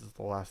the freeze is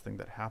the last thing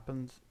that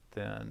happens,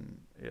 then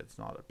it's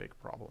not a big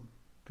problem,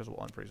 because we'll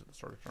unfreeze at the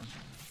start of turn.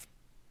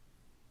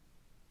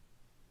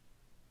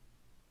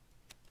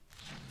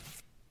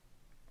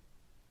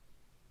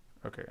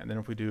 Okay, and then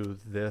if we do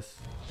this,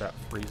 that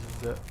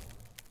freezes it.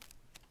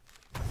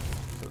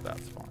 So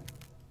that's fine.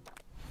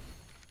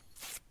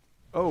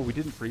 Oh, we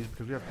didn't freeze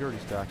because we have purity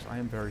stacks. I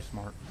am very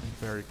smart and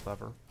very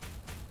clever.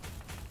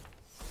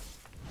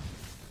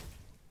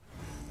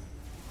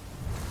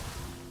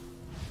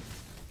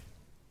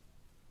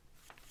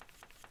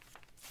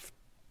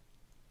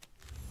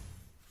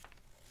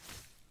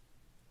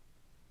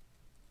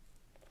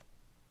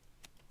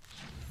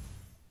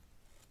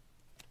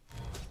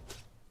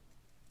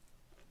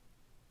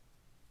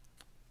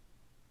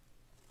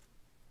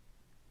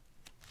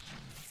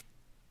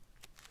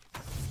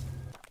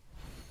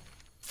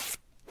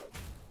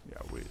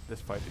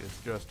 this fight is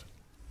just...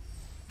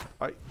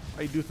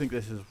 I do think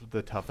this is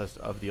the toughest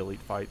of the elite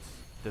fights,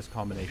 this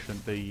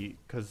combination.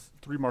 Because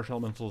 3 martial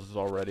elementals is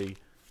already...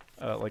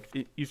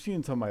 you've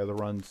seen some of my other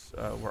runs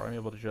where I'm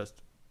able to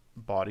just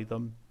body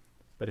them.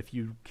 But if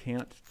you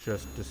can't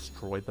just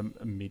destroy them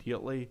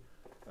immediately,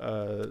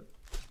 the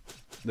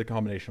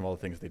combination of all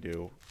the things they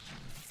do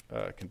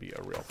can be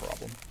a real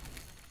problem.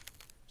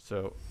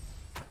 So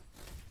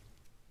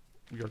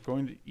we are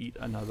going to eat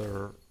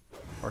another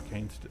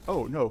arcane...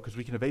 oh, no, because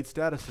we can evade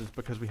statuses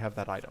because we have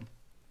that item.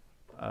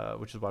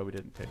 Which is why we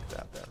didn't pick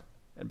that there.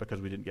 And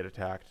because we didn't get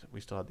attacked, we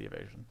still had the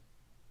evasion.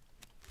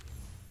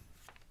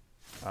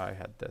 I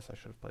had this. I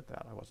should have played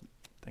that. I wasn't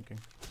thinking.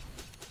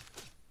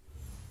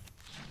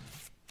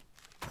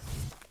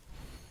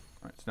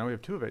 Alright, so now we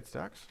have 2 evade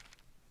stacks.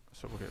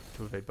 So we'll get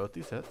to evade both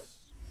these hits.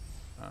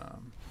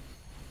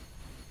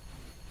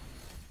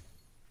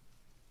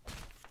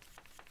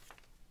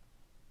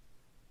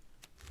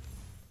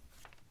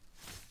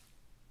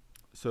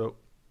 So...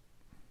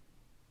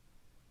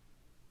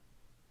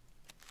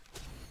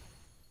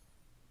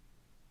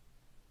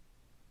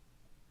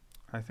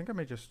 I think I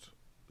may just...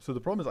 So the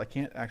problem is I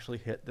can't actually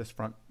hit this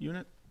front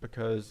unit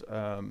because...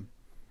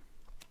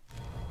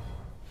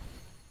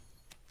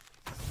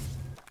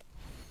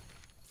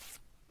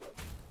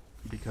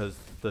 because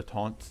the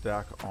taunt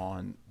stack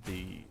on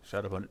the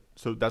Shadowbone...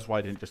 So that's why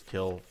I didn't just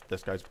kill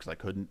this guy, because I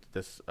couldn't.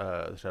 This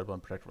the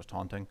Shadowbone Protector was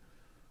taunting,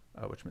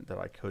 which meant that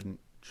I couldn't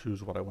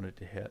choose what I wanted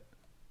to hit.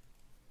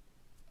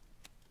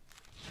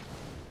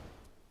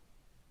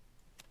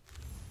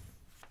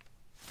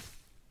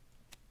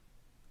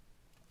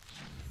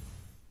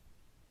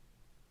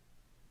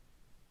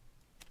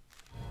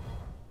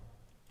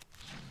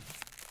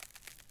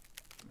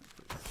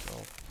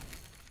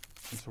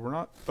 So we're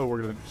not... Oh,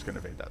 we're just going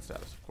to evade that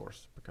status, of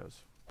course, because...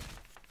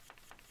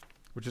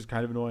 Which is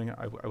kind of annoying.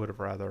 I would have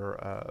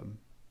rather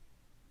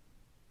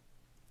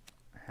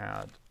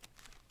had...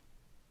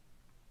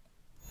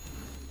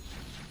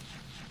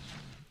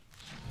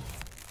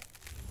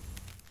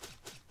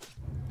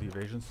 the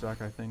evasion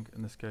stack, I think,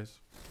 in this case.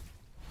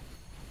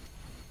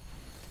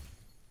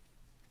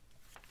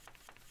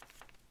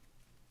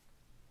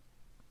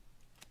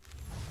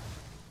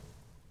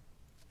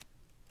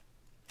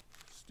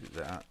 Let's do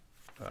that.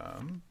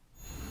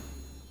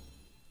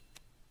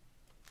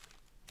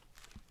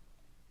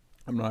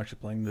 I'm not actually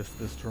playing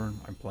this turn.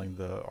 I'm playing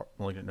the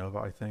Malignant Nova,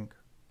 I think.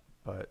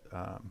 But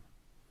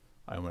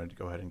I wanted to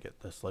go ahead and get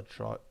the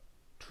Sledge-Shot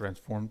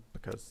transformed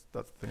because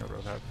that's the thing I'd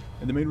rather have.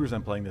 And the main reason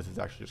I'm playing this is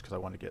actually just because I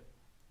want to get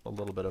a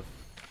little bit of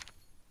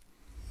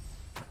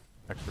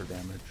extra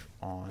damage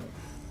on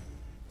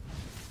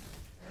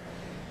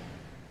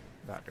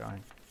that guy.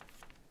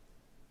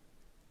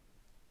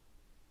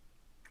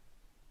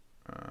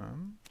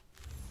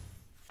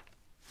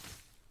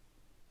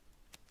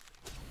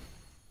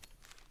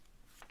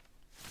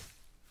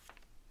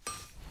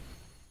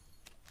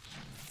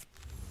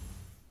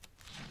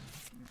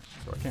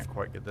 So I can't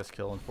quite get this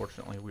kill,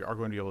 unfortunately. We are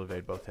going to be able to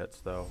evade both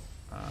hits, though.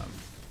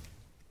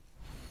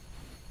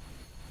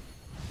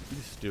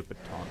 These stupid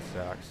taunt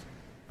stacks.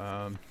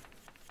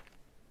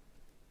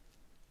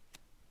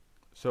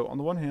 So on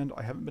the one hand,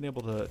 I haven't been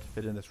able to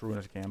fit in this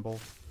Ruinous Gamble,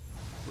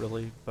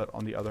 really, but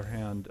on the other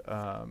hand,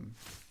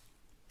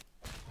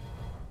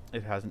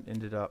 it hasn't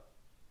ended up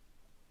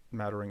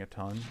mattering a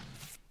ton.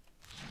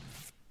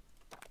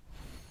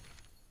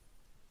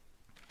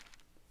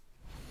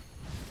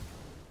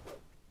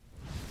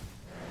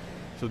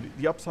 So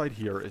the upside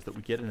here is that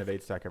we get an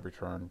evade stack every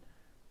turn,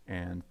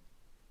 and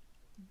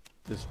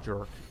this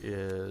jerk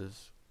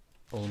is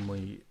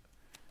only...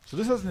 So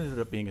this hasn't ended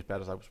up being as bad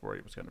as I was worried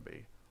it was going to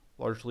be,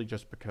 largely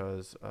just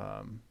because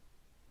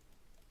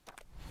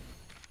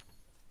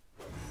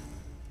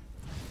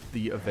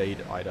the evade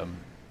item,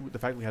 the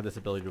fact that we have this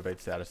ability to evade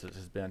statuses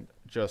has been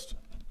just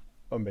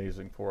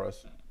amazing for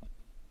us.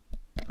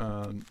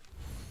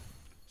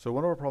 So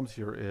one of our problems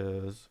here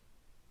is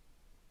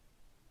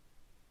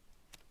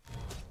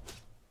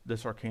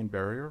this arcane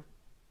barrier.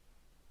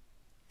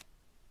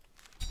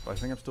 But I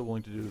think I'm still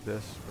willing to do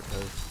this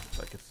because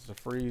that gets us a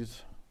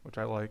freeze, which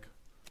I like.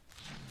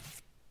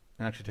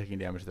 And actually taking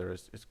damage there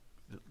is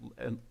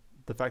and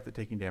the fact that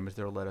taking damage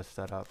there let us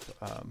set up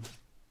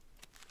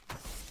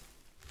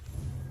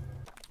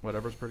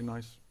whatever's pretty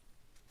nice.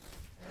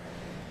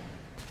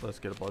 Let's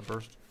get a blood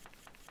burst.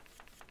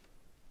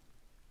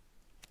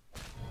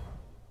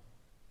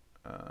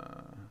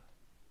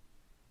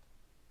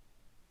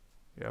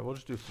 Yeah, we'll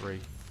just do 3.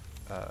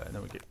 And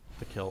then we get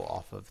the kill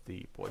off of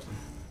the poison.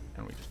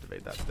 And we just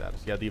evade that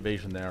status. Yeah, the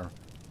evasion there.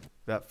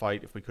 That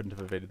fight, if we couldn't have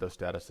evaded those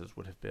statuses,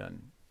 would have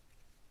been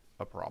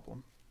a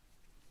problem.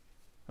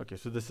 Okay,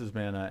 so this is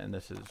mana and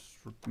this is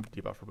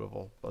debuff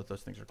removal. Both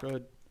those things are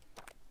good.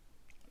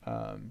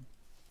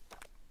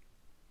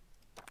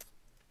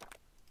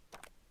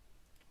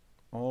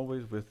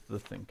 Always with the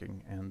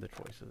thinking and the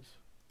choices.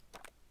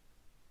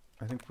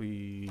 I think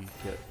we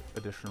get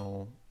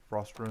additional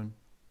Frost Rune.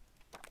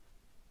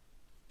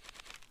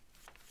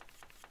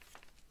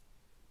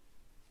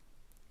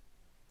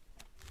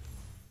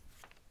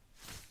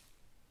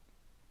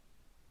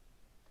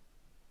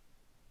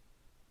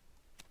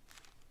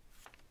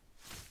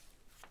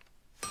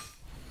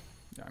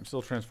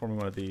 still transforming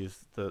one of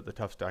these. The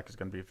tough stack is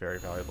going to be very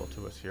valuable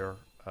to us here,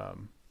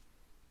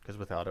 because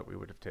without it we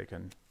would have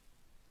taken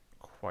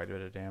quite a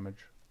bit of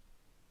damage.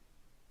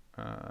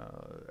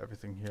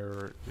 Everything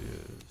here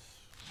is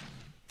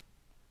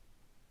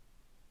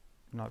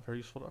not very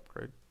useful to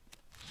upgrade.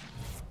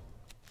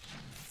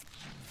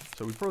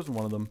 So we've frozen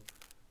one of them.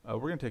 We're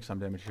going to take some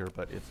damage here,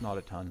 but it's not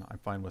a ton. I'm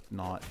fine with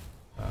not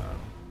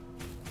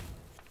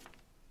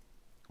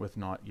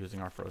using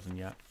our frozen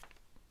yet.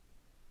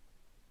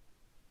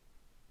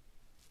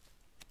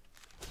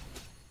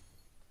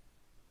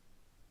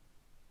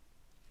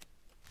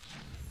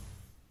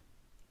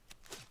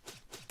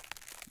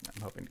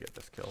 I'm hoping to get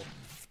this killed.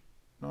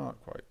 Not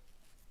quite.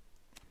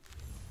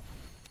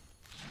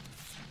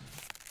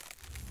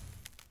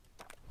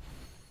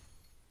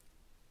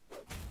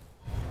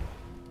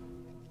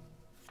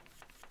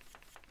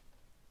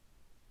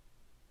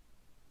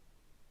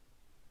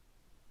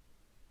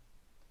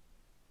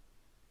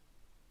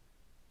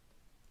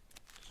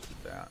 Just do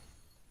that.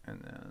 And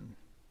then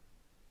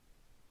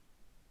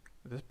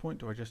at this point,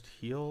 do I just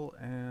heal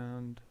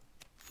and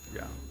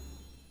yeah.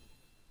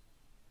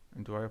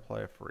 And do I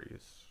apply a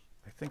freeze?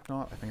 I think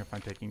not. I think if I'm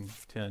taking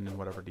 10 and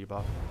whatever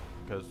debuff,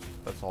 because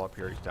that's all up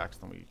here he stacks,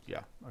 then we,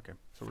 yeah, okay.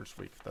 So we're just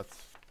weak.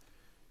 That's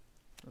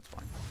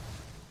fine.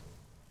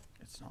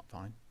 It's not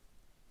fine.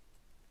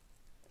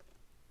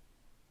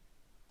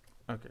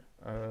 Okay,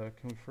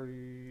 can we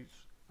freeze?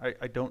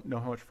 I don't know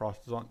how much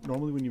frost is on.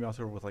 Normally when you mouse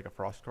over with like a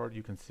frost card,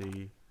 you can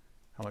see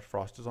how much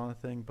frost is on a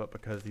thing, but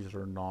because these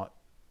are not,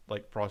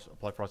 like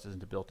apply frost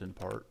isn't a built-in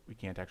part, we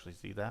can't actually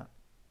see that.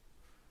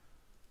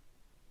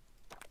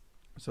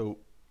 So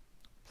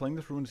playing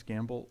this Ruinous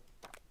Gamble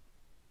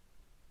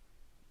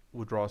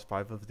would draw us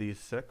 5 of these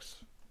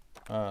 6.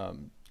 I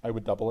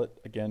would double it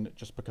again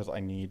just because I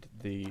need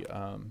the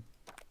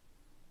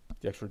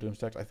extra Doom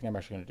stacks. I think I'm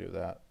actually going to do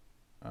that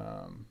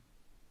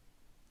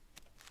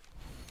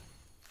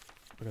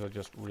because I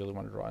just really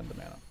want to draw in the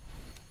mana.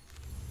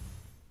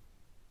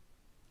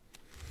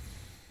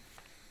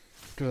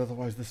 Because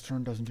otherwise this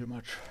turn doesn't do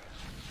much.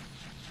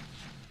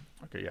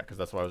 Okay, yeah, because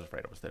that's what I was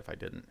afraid of, was that if I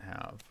didn't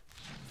have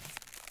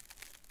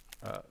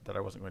that I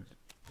wasn't going to.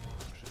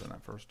 I should have done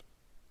that first.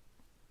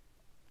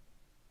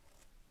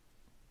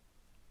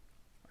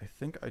 I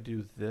think I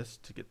do this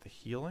to get the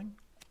healing,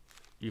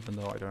 even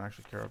though I don't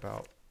actually care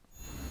about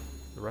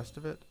the rest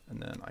of it, and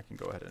then I can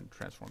go ahead and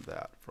transform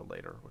that for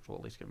later, which will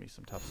at least give me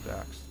some tough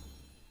stacks.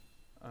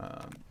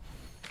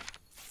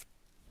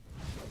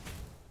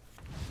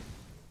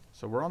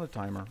 So we're on a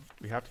timer.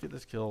 We have to get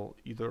this kill.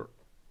 We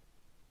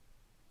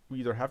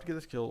either have to get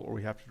this kill or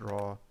we have to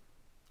draw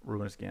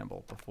Ruinous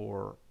Gamble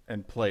before,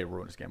 and play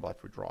Ruinous Gamble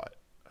after we draw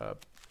it,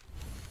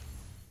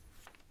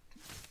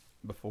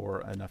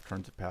 before enough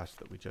turns have passed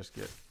that we just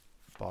get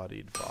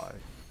bodied by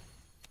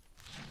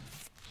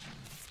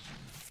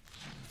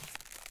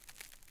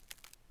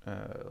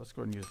let's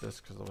go ahead and use this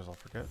because otherwise I'll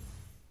forget,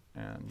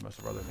 and most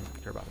of our other things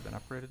we care about have been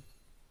upgraded.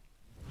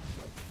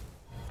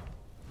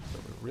 So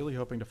we're really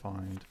hoping to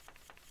find,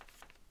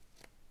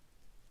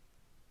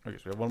 okay,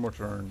 so we have one more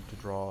turn to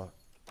draw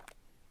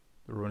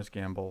the Ruinous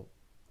Gamble.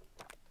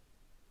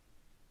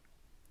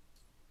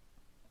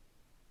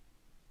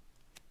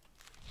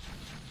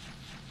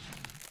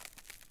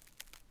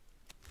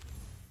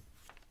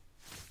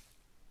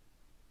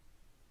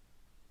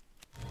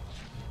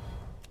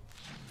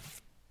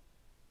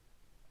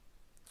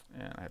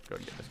 And I have to go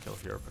and get this kill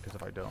here, because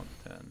if I don't,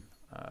 then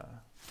come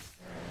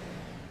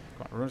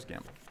on, Ruinous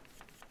Gamble.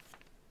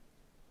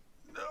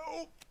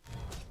 No!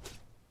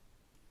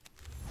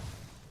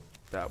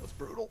 That was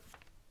brutal.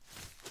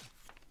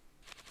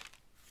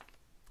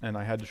 And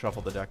I had to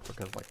shuffle the deck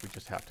because, like, we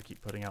just have to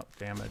keep putting out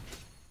damage.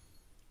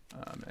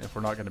 And if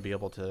we're not going to be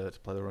able to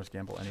play the Ruinous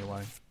Gamble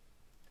anyway,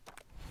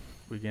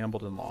 we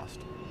gambled and lost.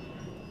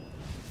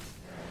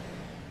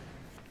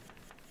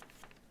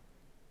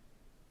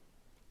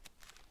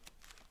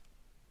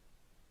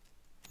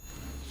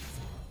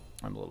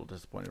 I'm a little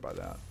disappointed by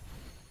that.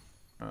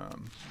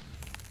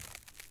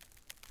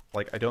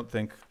 Like, I don't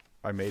think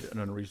I made an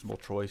unreasonable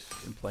choice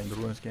in playing the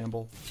Ruinous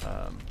Gamble.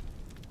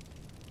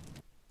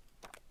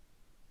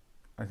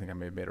 I think I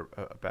may have made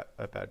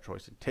a bad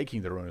choice in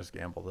taking the Ruinous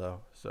Gamble,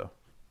 though. So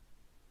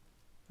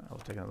I'll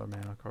take another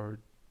mana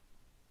card.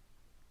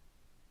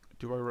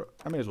 Do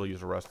I may as well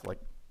use a rest.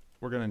 Like,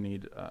 we're gonna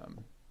need oh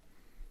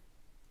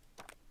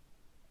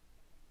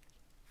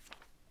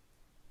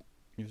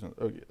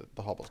yeah,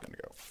 the hobble's gonna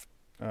go.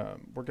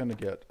 We're gonna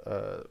get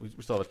we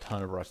still have a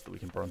ton of rust that we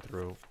can burn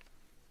through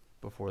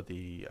before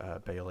the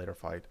Bayonator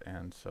fight,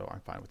 and so I'm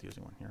fine with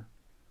using one here.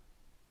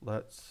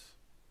 Let's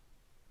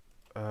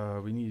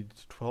we need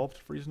 12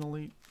 to freeze an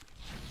elite.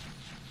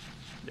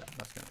 Yeah,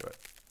 that's gonna do it.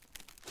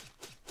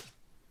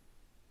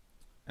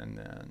 And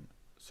then,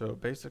 so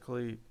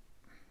basically,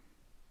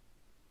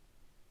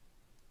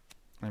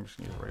 I'm just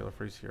gonna use a regular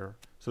freeze here.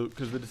 So,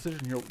 because the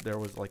decision here there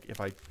was like, if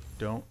I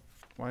don't,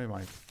 why am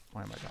I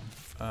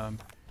dumb?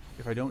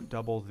 If I don't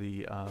double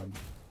the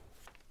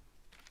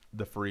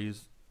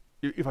freeze,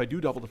 if I do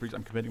double the freeze,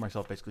 I'm committing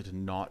myself basically to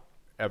not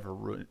ever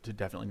ruin, to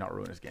definitely not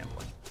ruin his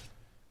gambling.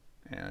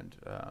 And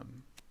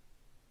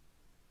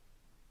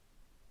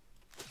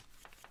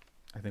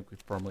I think we've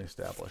firmly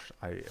established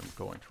I am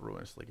going to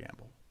ruinously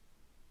gamble,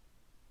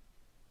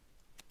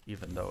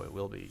 even though it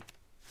will be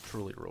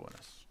truly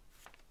ruinous.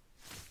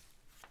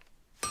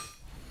 Let's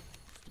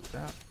do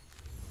that.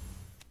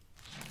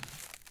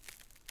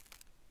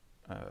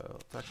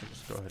 Let's actually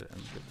just go ahead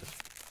and get this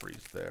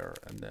freeze there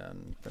and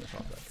then finish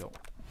off that kill.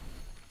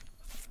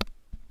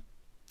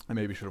 I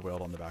maybe should have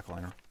wailed on the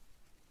backliner.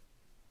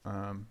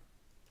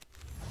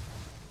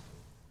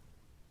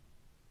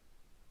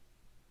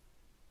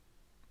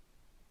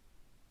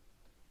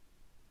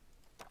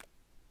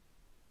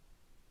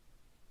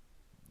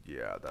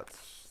 Yeah,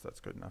 that's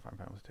good enough. I'm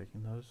fine with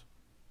taking those.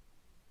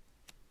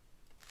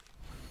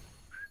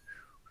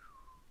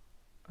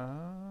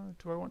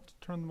 Do I want to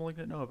turn the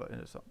Malignant Nova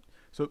into something?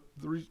 So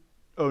the reason,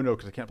 oh no,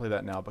 because I can't play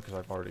that now because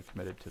I've already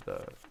committed to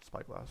the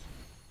Spyglass.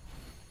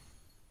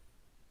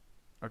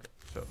 Okay,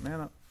 so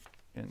mana,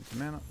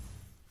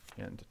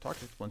 into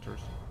Toxic Splinters,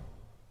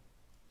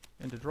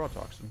 into Draw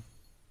Toxin,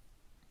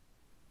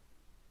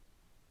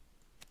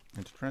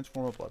 into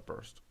Transform a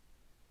Bloodburst,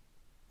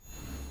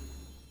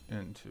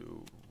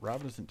 into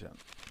Ravenous Intent,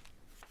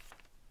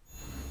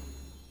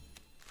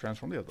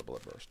 transform the other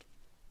Bloodburst,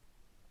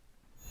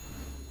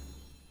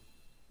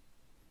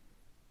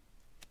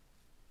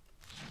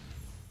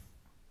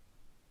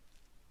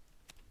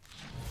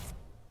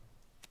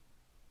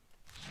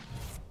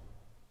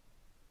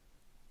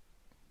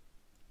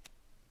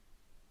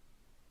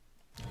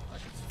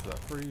 that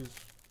freeze,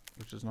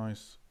 which is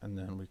nice, and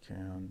then we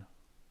can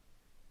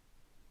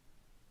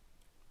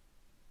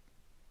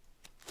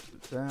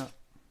do that.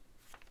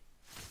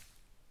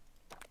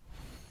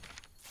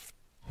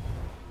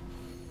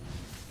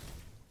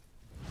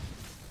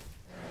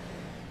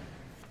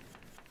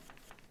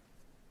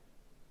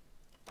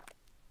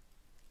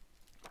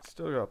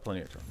 Still got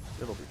plenty of turns.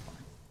 It'll be fine.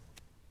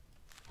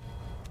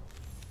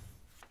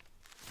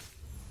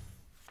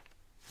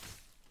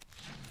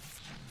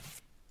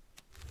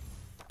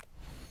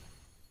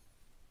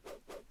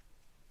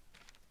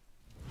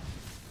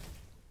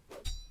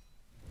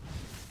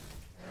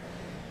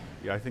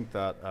 Yeah, I think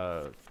that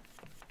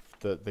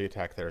the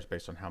attack there is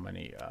based on how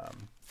many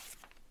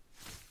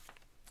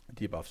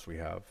debuffs we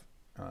have,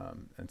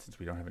 and since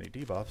we don't have any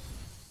debuffs,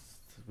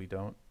 we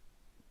don't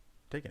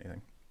take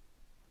anything.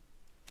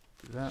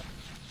 Do that.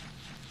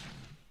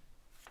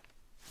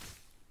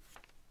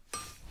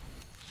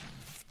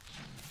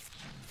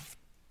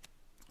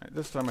 Right,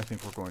 this time I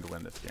think we're going to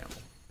win this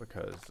gamble,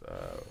 because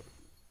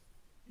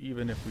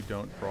even if we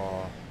don't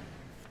draw,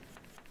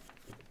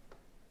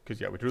 because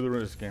yeah, we drew the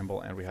Ruinous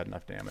Gamble and we had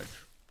enough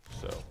damage,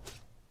 so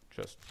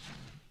just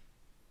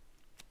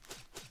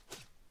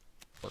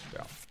worked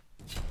out.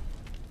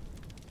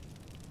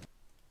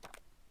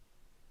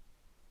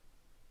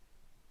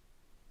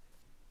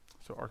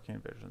 So Arcane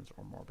Visions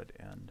or Morbid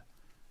End.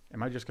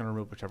 Am I just going to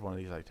remove whichever one of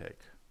these I take?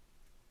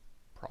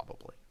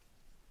 Probably.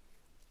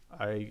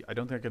 I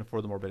don't think I can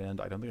afford the Morbid End.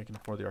 I don't think I can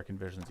afford the Arcane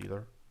Visions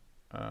either.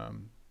 I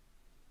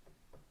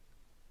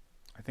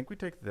think we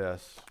take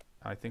this.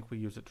 I think we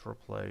use it to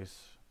replace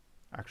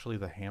actually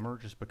the Hammer,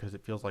 just because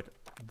it feels like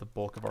the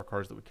bulk of our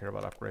cards that we care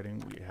about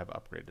upgrading, we have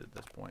upgraded at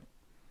this point.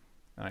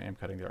 And I am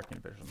cutting the Arcane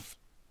Visions.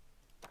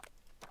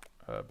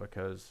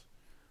 Because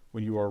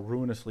when you are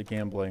ruinously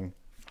gambling,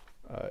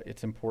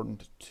 it's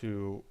important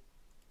to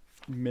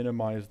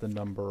minimize the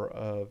number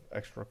of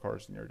extra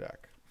cards in your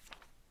deck.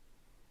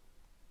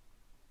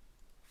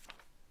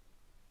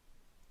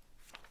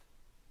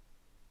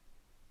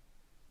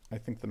 I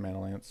think the Mana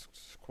Lance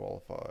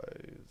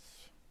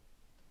qualifies.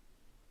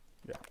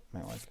 Yeah,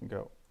 Mana Lance can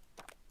go,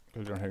 because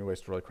we don't have any ways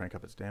to really crank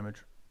up its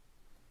damage.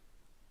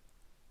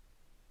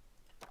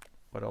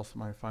 What else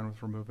am I fine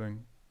with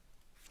removing?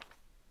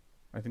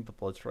 I think the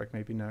Blood Strike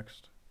may be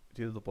next.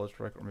 It's either the Blood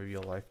Strike or maybe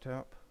a Life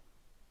Tap,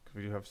 because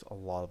we do have a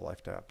lot of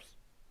Life Taps,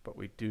 but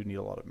we do need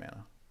a lot of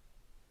mana.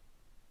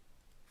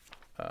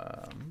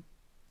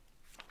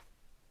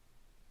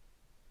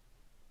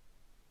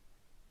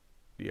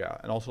 Yeah,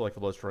 and also like the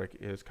Blood Strike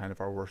is kind of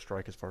our worst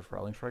strike as far as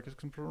Rallying Strike is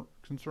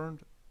concerned.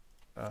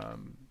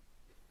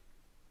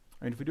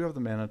 I mean, if we do have the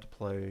mana to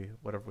play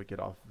whatever we get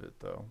off of it,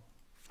 though,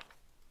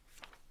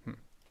 it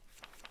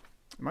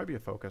might be a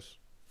focus,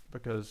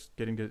 because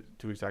getting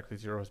to exactly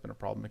 0 has been a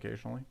problem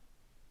occasionally.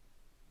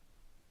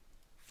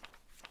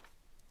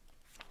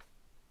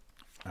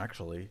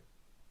 Actually,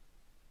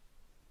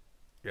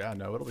 yeah,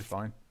 no, it'll be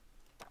fine.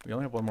 We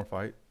only have one more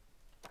fight.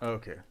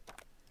 Okay,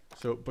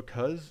 so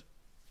because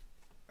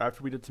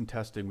after we did some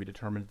testing, we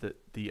determined that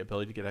the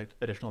ability to get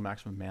additional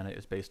maximum mana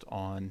is based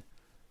on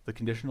the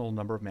conditional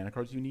number of mana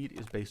cards you need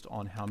is based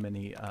on how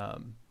many,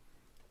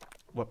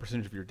 what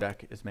percentage of your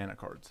deck is mana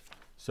cards.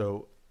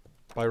 So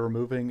by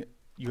removing,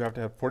 you have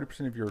to have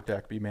 40% of your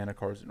deck be mana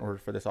cards in order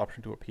for this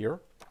option to appear.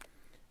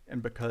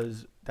 And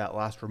because that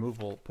last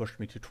removal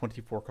pushed me to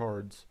 24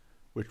 cards,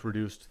 which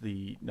reduced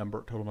the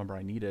total number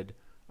I needed,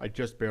 I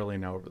just barely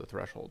now over the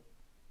threshold,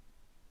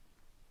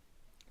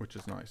 which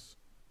is nice.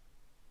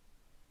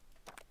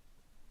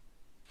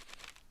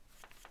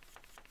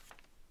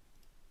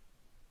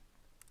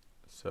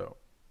 So,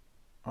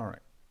 all right.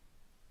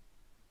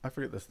 I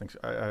forget this thing.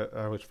 I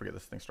always forget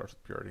this thing starts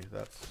with purity.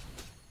 That's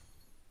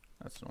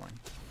annoying.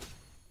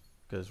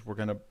 Because we're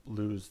gonna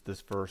lose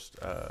this first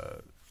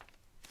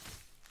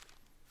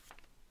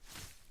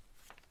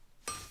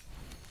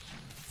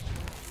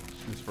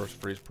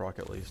freeze proc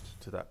at least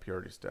to that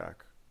purity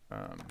stack.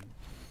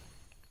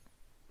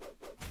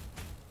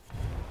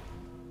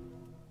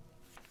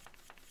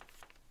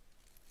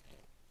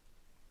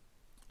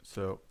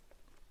 So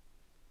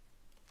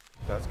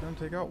that's gonna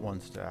take out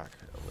one stack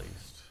at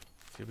least.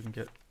 See if we can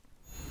get.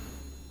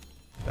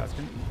 That's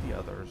gonna eat the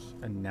others,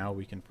 and now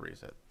we can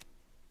freeze it.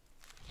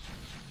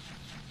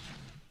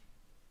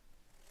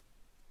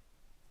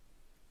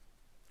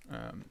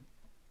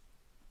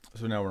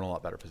 So now we're in a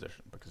lot better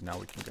position because now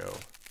we can go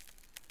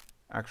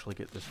actually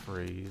get this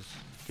freeze,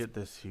 get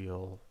this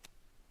heal.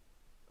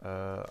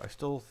 I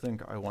still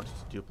think I want to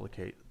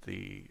duplicate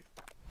the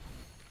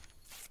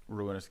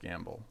Ruinous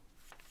Gamble.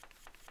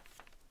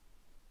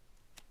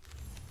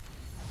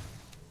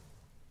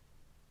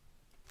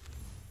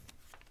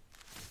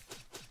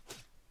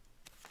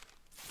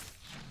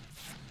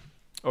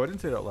 Oh, I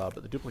didn't say that out loud,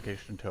 but the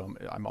duplication tome,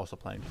 I'm also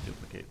planning to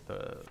duplicate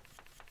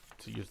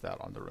to use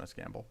that on the Ruinous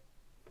Gamble.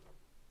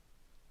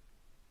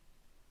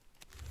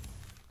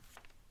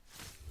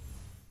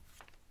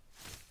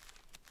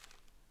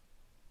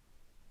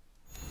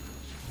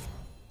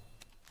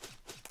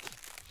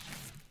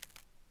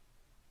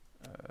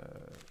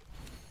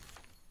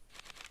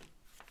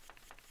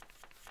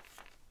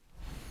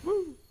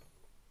 Woo!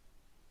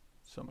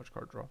 So much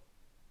card draw.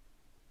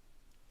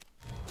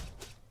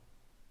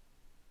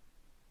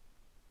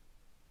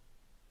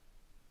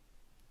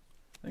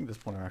 I think at this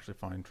point I'm actually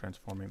fine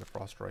transforming the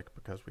Frost Strike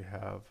because we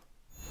have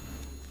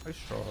Ice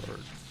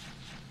Shards.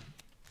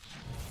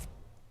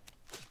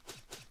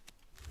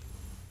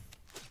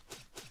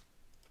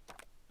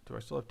 Do I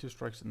still have 2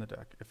 strikes in the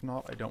deck? If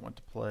not, I don't want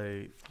to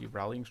play the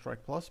Rallying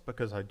Strike Plus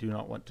because I do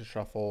not want to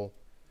shuffle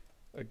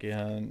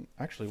again.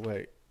 Actually,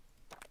 wait.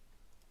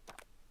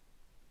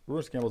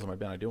 Ruinous Gamble's in my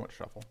bin. I do want to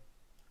shuffle.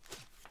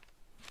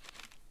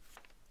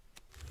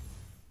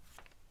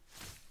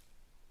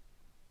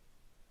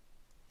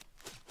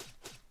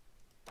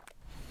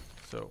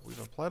 So we've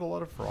applied a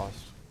lot of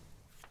frost.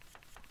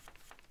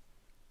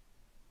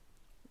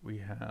 We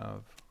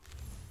have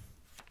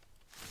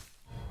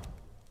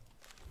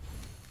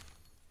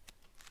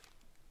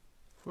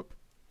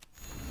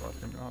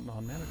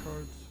non-mana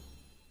cards.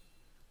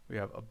 We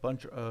have a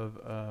bunch of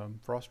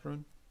Frost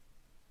Rune.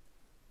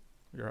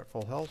 We are at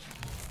full health.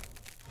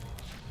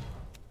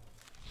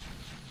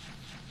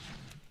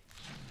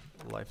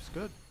 Life's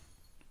good.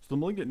 So the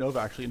Malignant Nova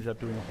actually ended up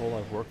doing a whole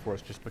lot of work for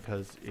us just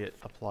because it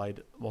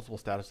applied multiple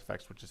status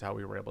effects, which is how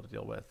we were able to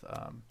deal with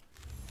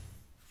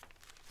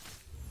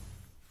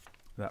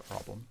that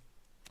problem.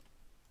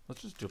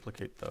 Let's just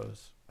duplicate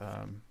those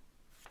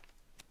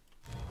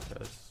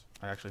because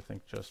I actually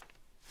think just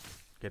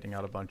getting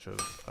out a bunch of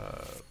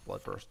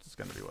Bloodburst is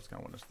going to be what's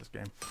going to win us this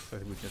game. So I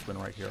think we can just win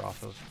right here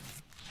off of,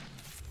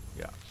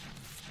 yeah,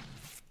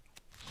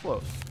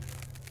 close.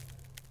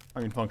 I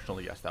mean,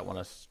 functionally, yes, that won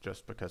us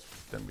just because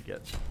then we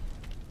get,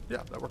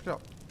 yeah, that worked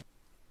out.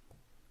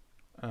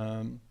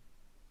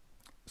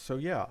 So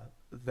yeah,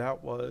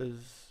 that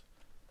was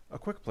a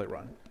quick play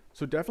run.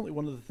 So definitely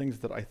one of the things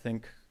that I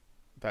think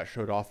that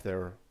showed off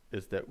there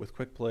is that with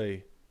quick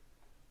play,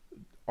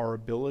 our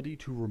ability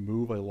to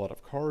remove a lot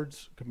of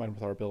cards combined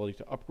with our ability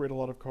to upgrade a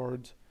lot of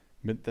cards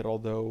meant that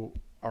although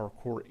our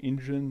core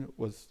engine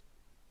was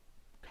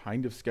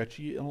kind of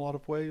sketchy in a lot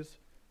of ways,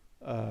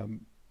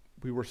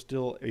 we were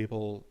still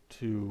able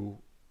to,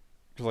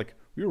 because like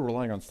we were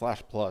relying on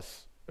Slash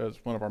Plus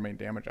as one of our main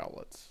damage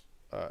outlets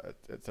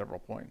at several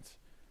points,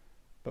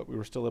 but we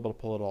were still able to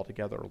pull it all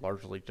together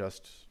largely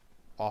just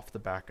off the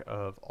back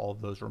of all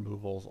of those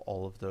removals,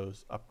 all of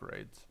those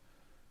upgrades.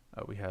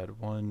 We had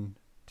 1,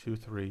 2,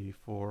 3,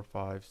 4,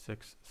 5,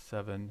 6,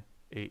 7,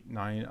 8,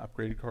 9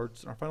 upgraded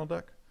cards in our final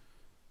deck.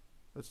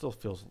 That still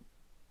feels,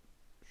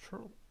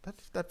 sure,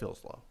 that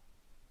feels low.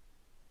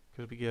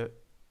 Because we get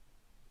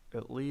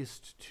at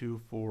least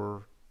 2,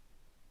 4,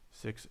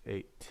 6,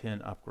 8, 10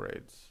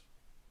 upgrades.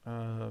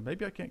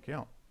 Maybe I can't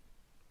count.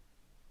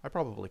 I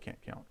probably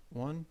can't count.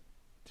 1,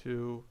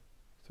 2,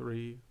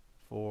 3,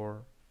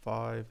 4,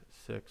 5,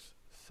 6,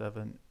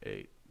 7,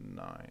 8,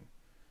 9.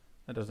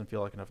 That doesn't feel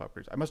like enough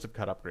upgrades. I must have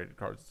cut upgraded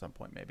cards at some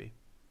point, maybe.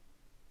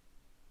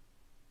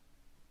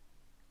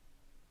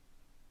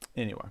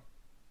 Anyway.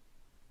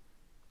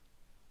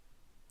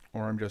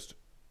 Or I'm just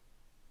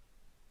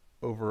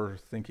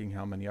overthinking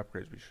how many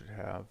upgrades we should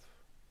have.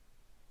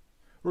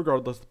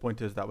 Regardless, the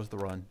point is that was the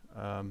run.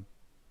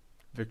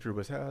 Victory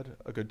was had.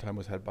 A good time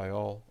was had by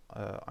all.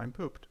 I'm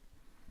pooped.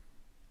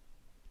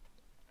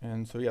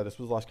 And so yeah, this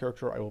was the last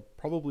character. I will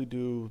probably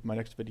do my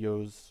next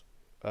videos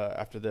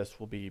after this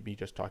will be me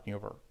just talking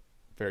over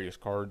various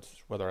cards,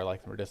 whether I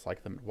like them or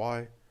dislike them and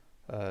why.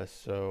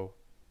 If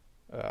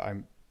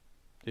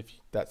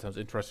that sounds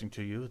interesting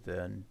to you,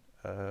 then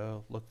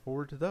look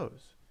forward to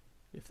those.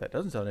 If that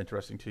doesn't sound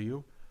interesting to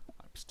you,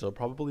 I'm still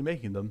probably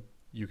making them,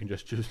 You can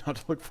just choose not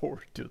to look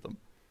forward to them.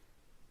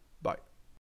 Bye.